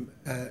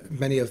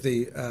many of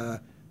the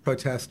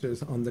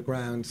protesters on the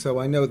ground. So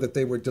I know that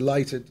they were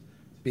delighted to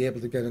be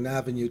able to get an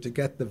avenue to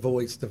get to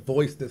voice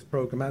this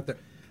program out there.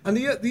 And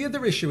the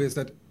other issue is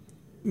that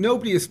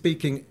nobody is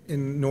speaking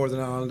in Northern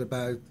Ireland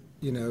about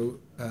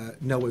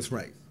Noah's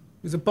race.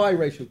 He was a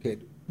biracial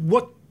kid.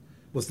 What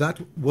was that?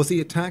 Was he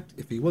attacked?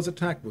 If he was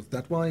attacked, was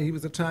that why he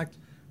was attacked?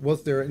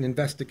 Was there an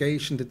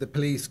investigation? Did the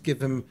police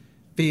give him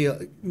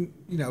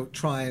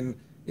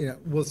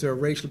was there a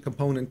racial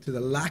component to the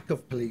lack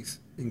of police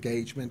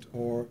engagement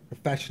or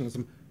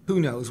professionalism?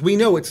 Who knows? We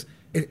know it's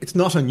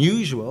not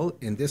unusual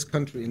in this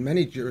country, in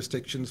many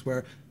jurisdictions,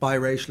 where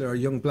biracial or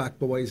young black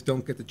boys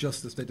don't get the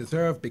justice they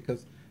deserve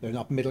because they're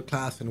not middle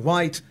class and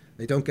white.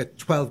 They don't get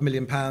 £12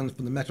 million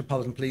from the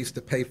Metropolitan Police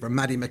to pay for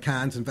Maddie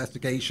McCann's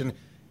investigation,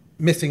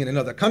 missing in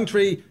another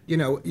country.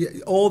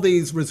 All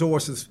these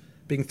resources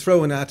being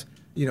thrown at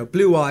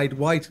blue-eyed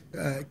white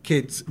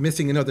kids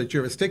missing in other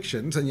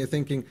jurisdictions, and you're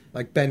thinking,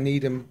 like Ben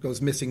Needham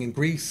goes missing in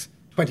Greece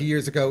 20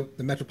 years ago,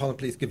 the Metropolitan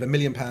Police give £1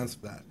 million for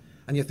that.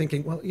 And you're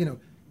thinking, well,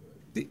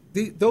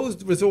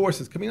 those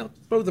resources, can we not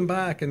throw them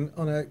back and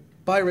on a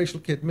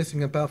biracial kid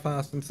missing in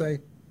Belfast and say,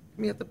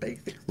 can we have the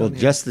basics? Well,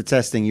 just the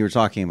testing you were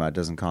talking about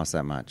doesn't cost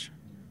that much.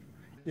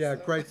 Yeah,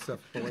 great stuff,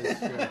 boys.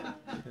 Yeah.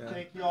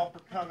 Thank you all for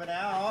coming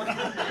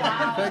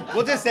out.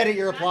 We'll just edit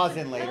your applause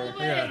in later.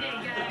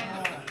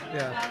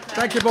 Yeah.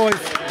 Thank you, boys.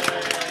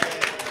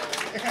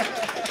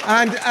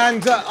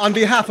 And on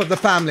behalf of the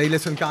family,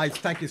 listen, guys,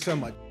 thank you so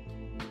much.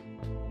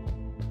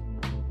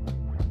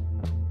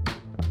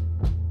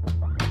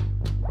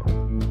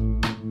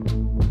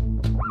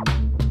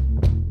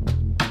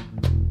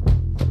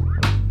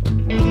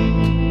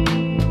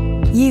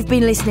 You've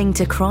been listening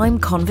to Crime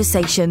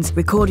Conversations,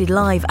 recorded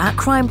live at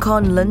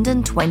CrimeCon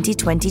London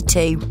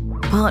 2022,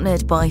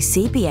 partnered by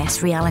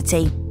CBS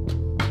Reality.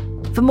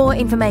 For more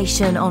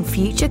information on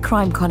future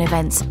CrimeCon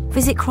events,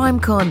 visit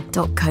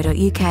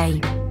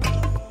crimecon.co.uk.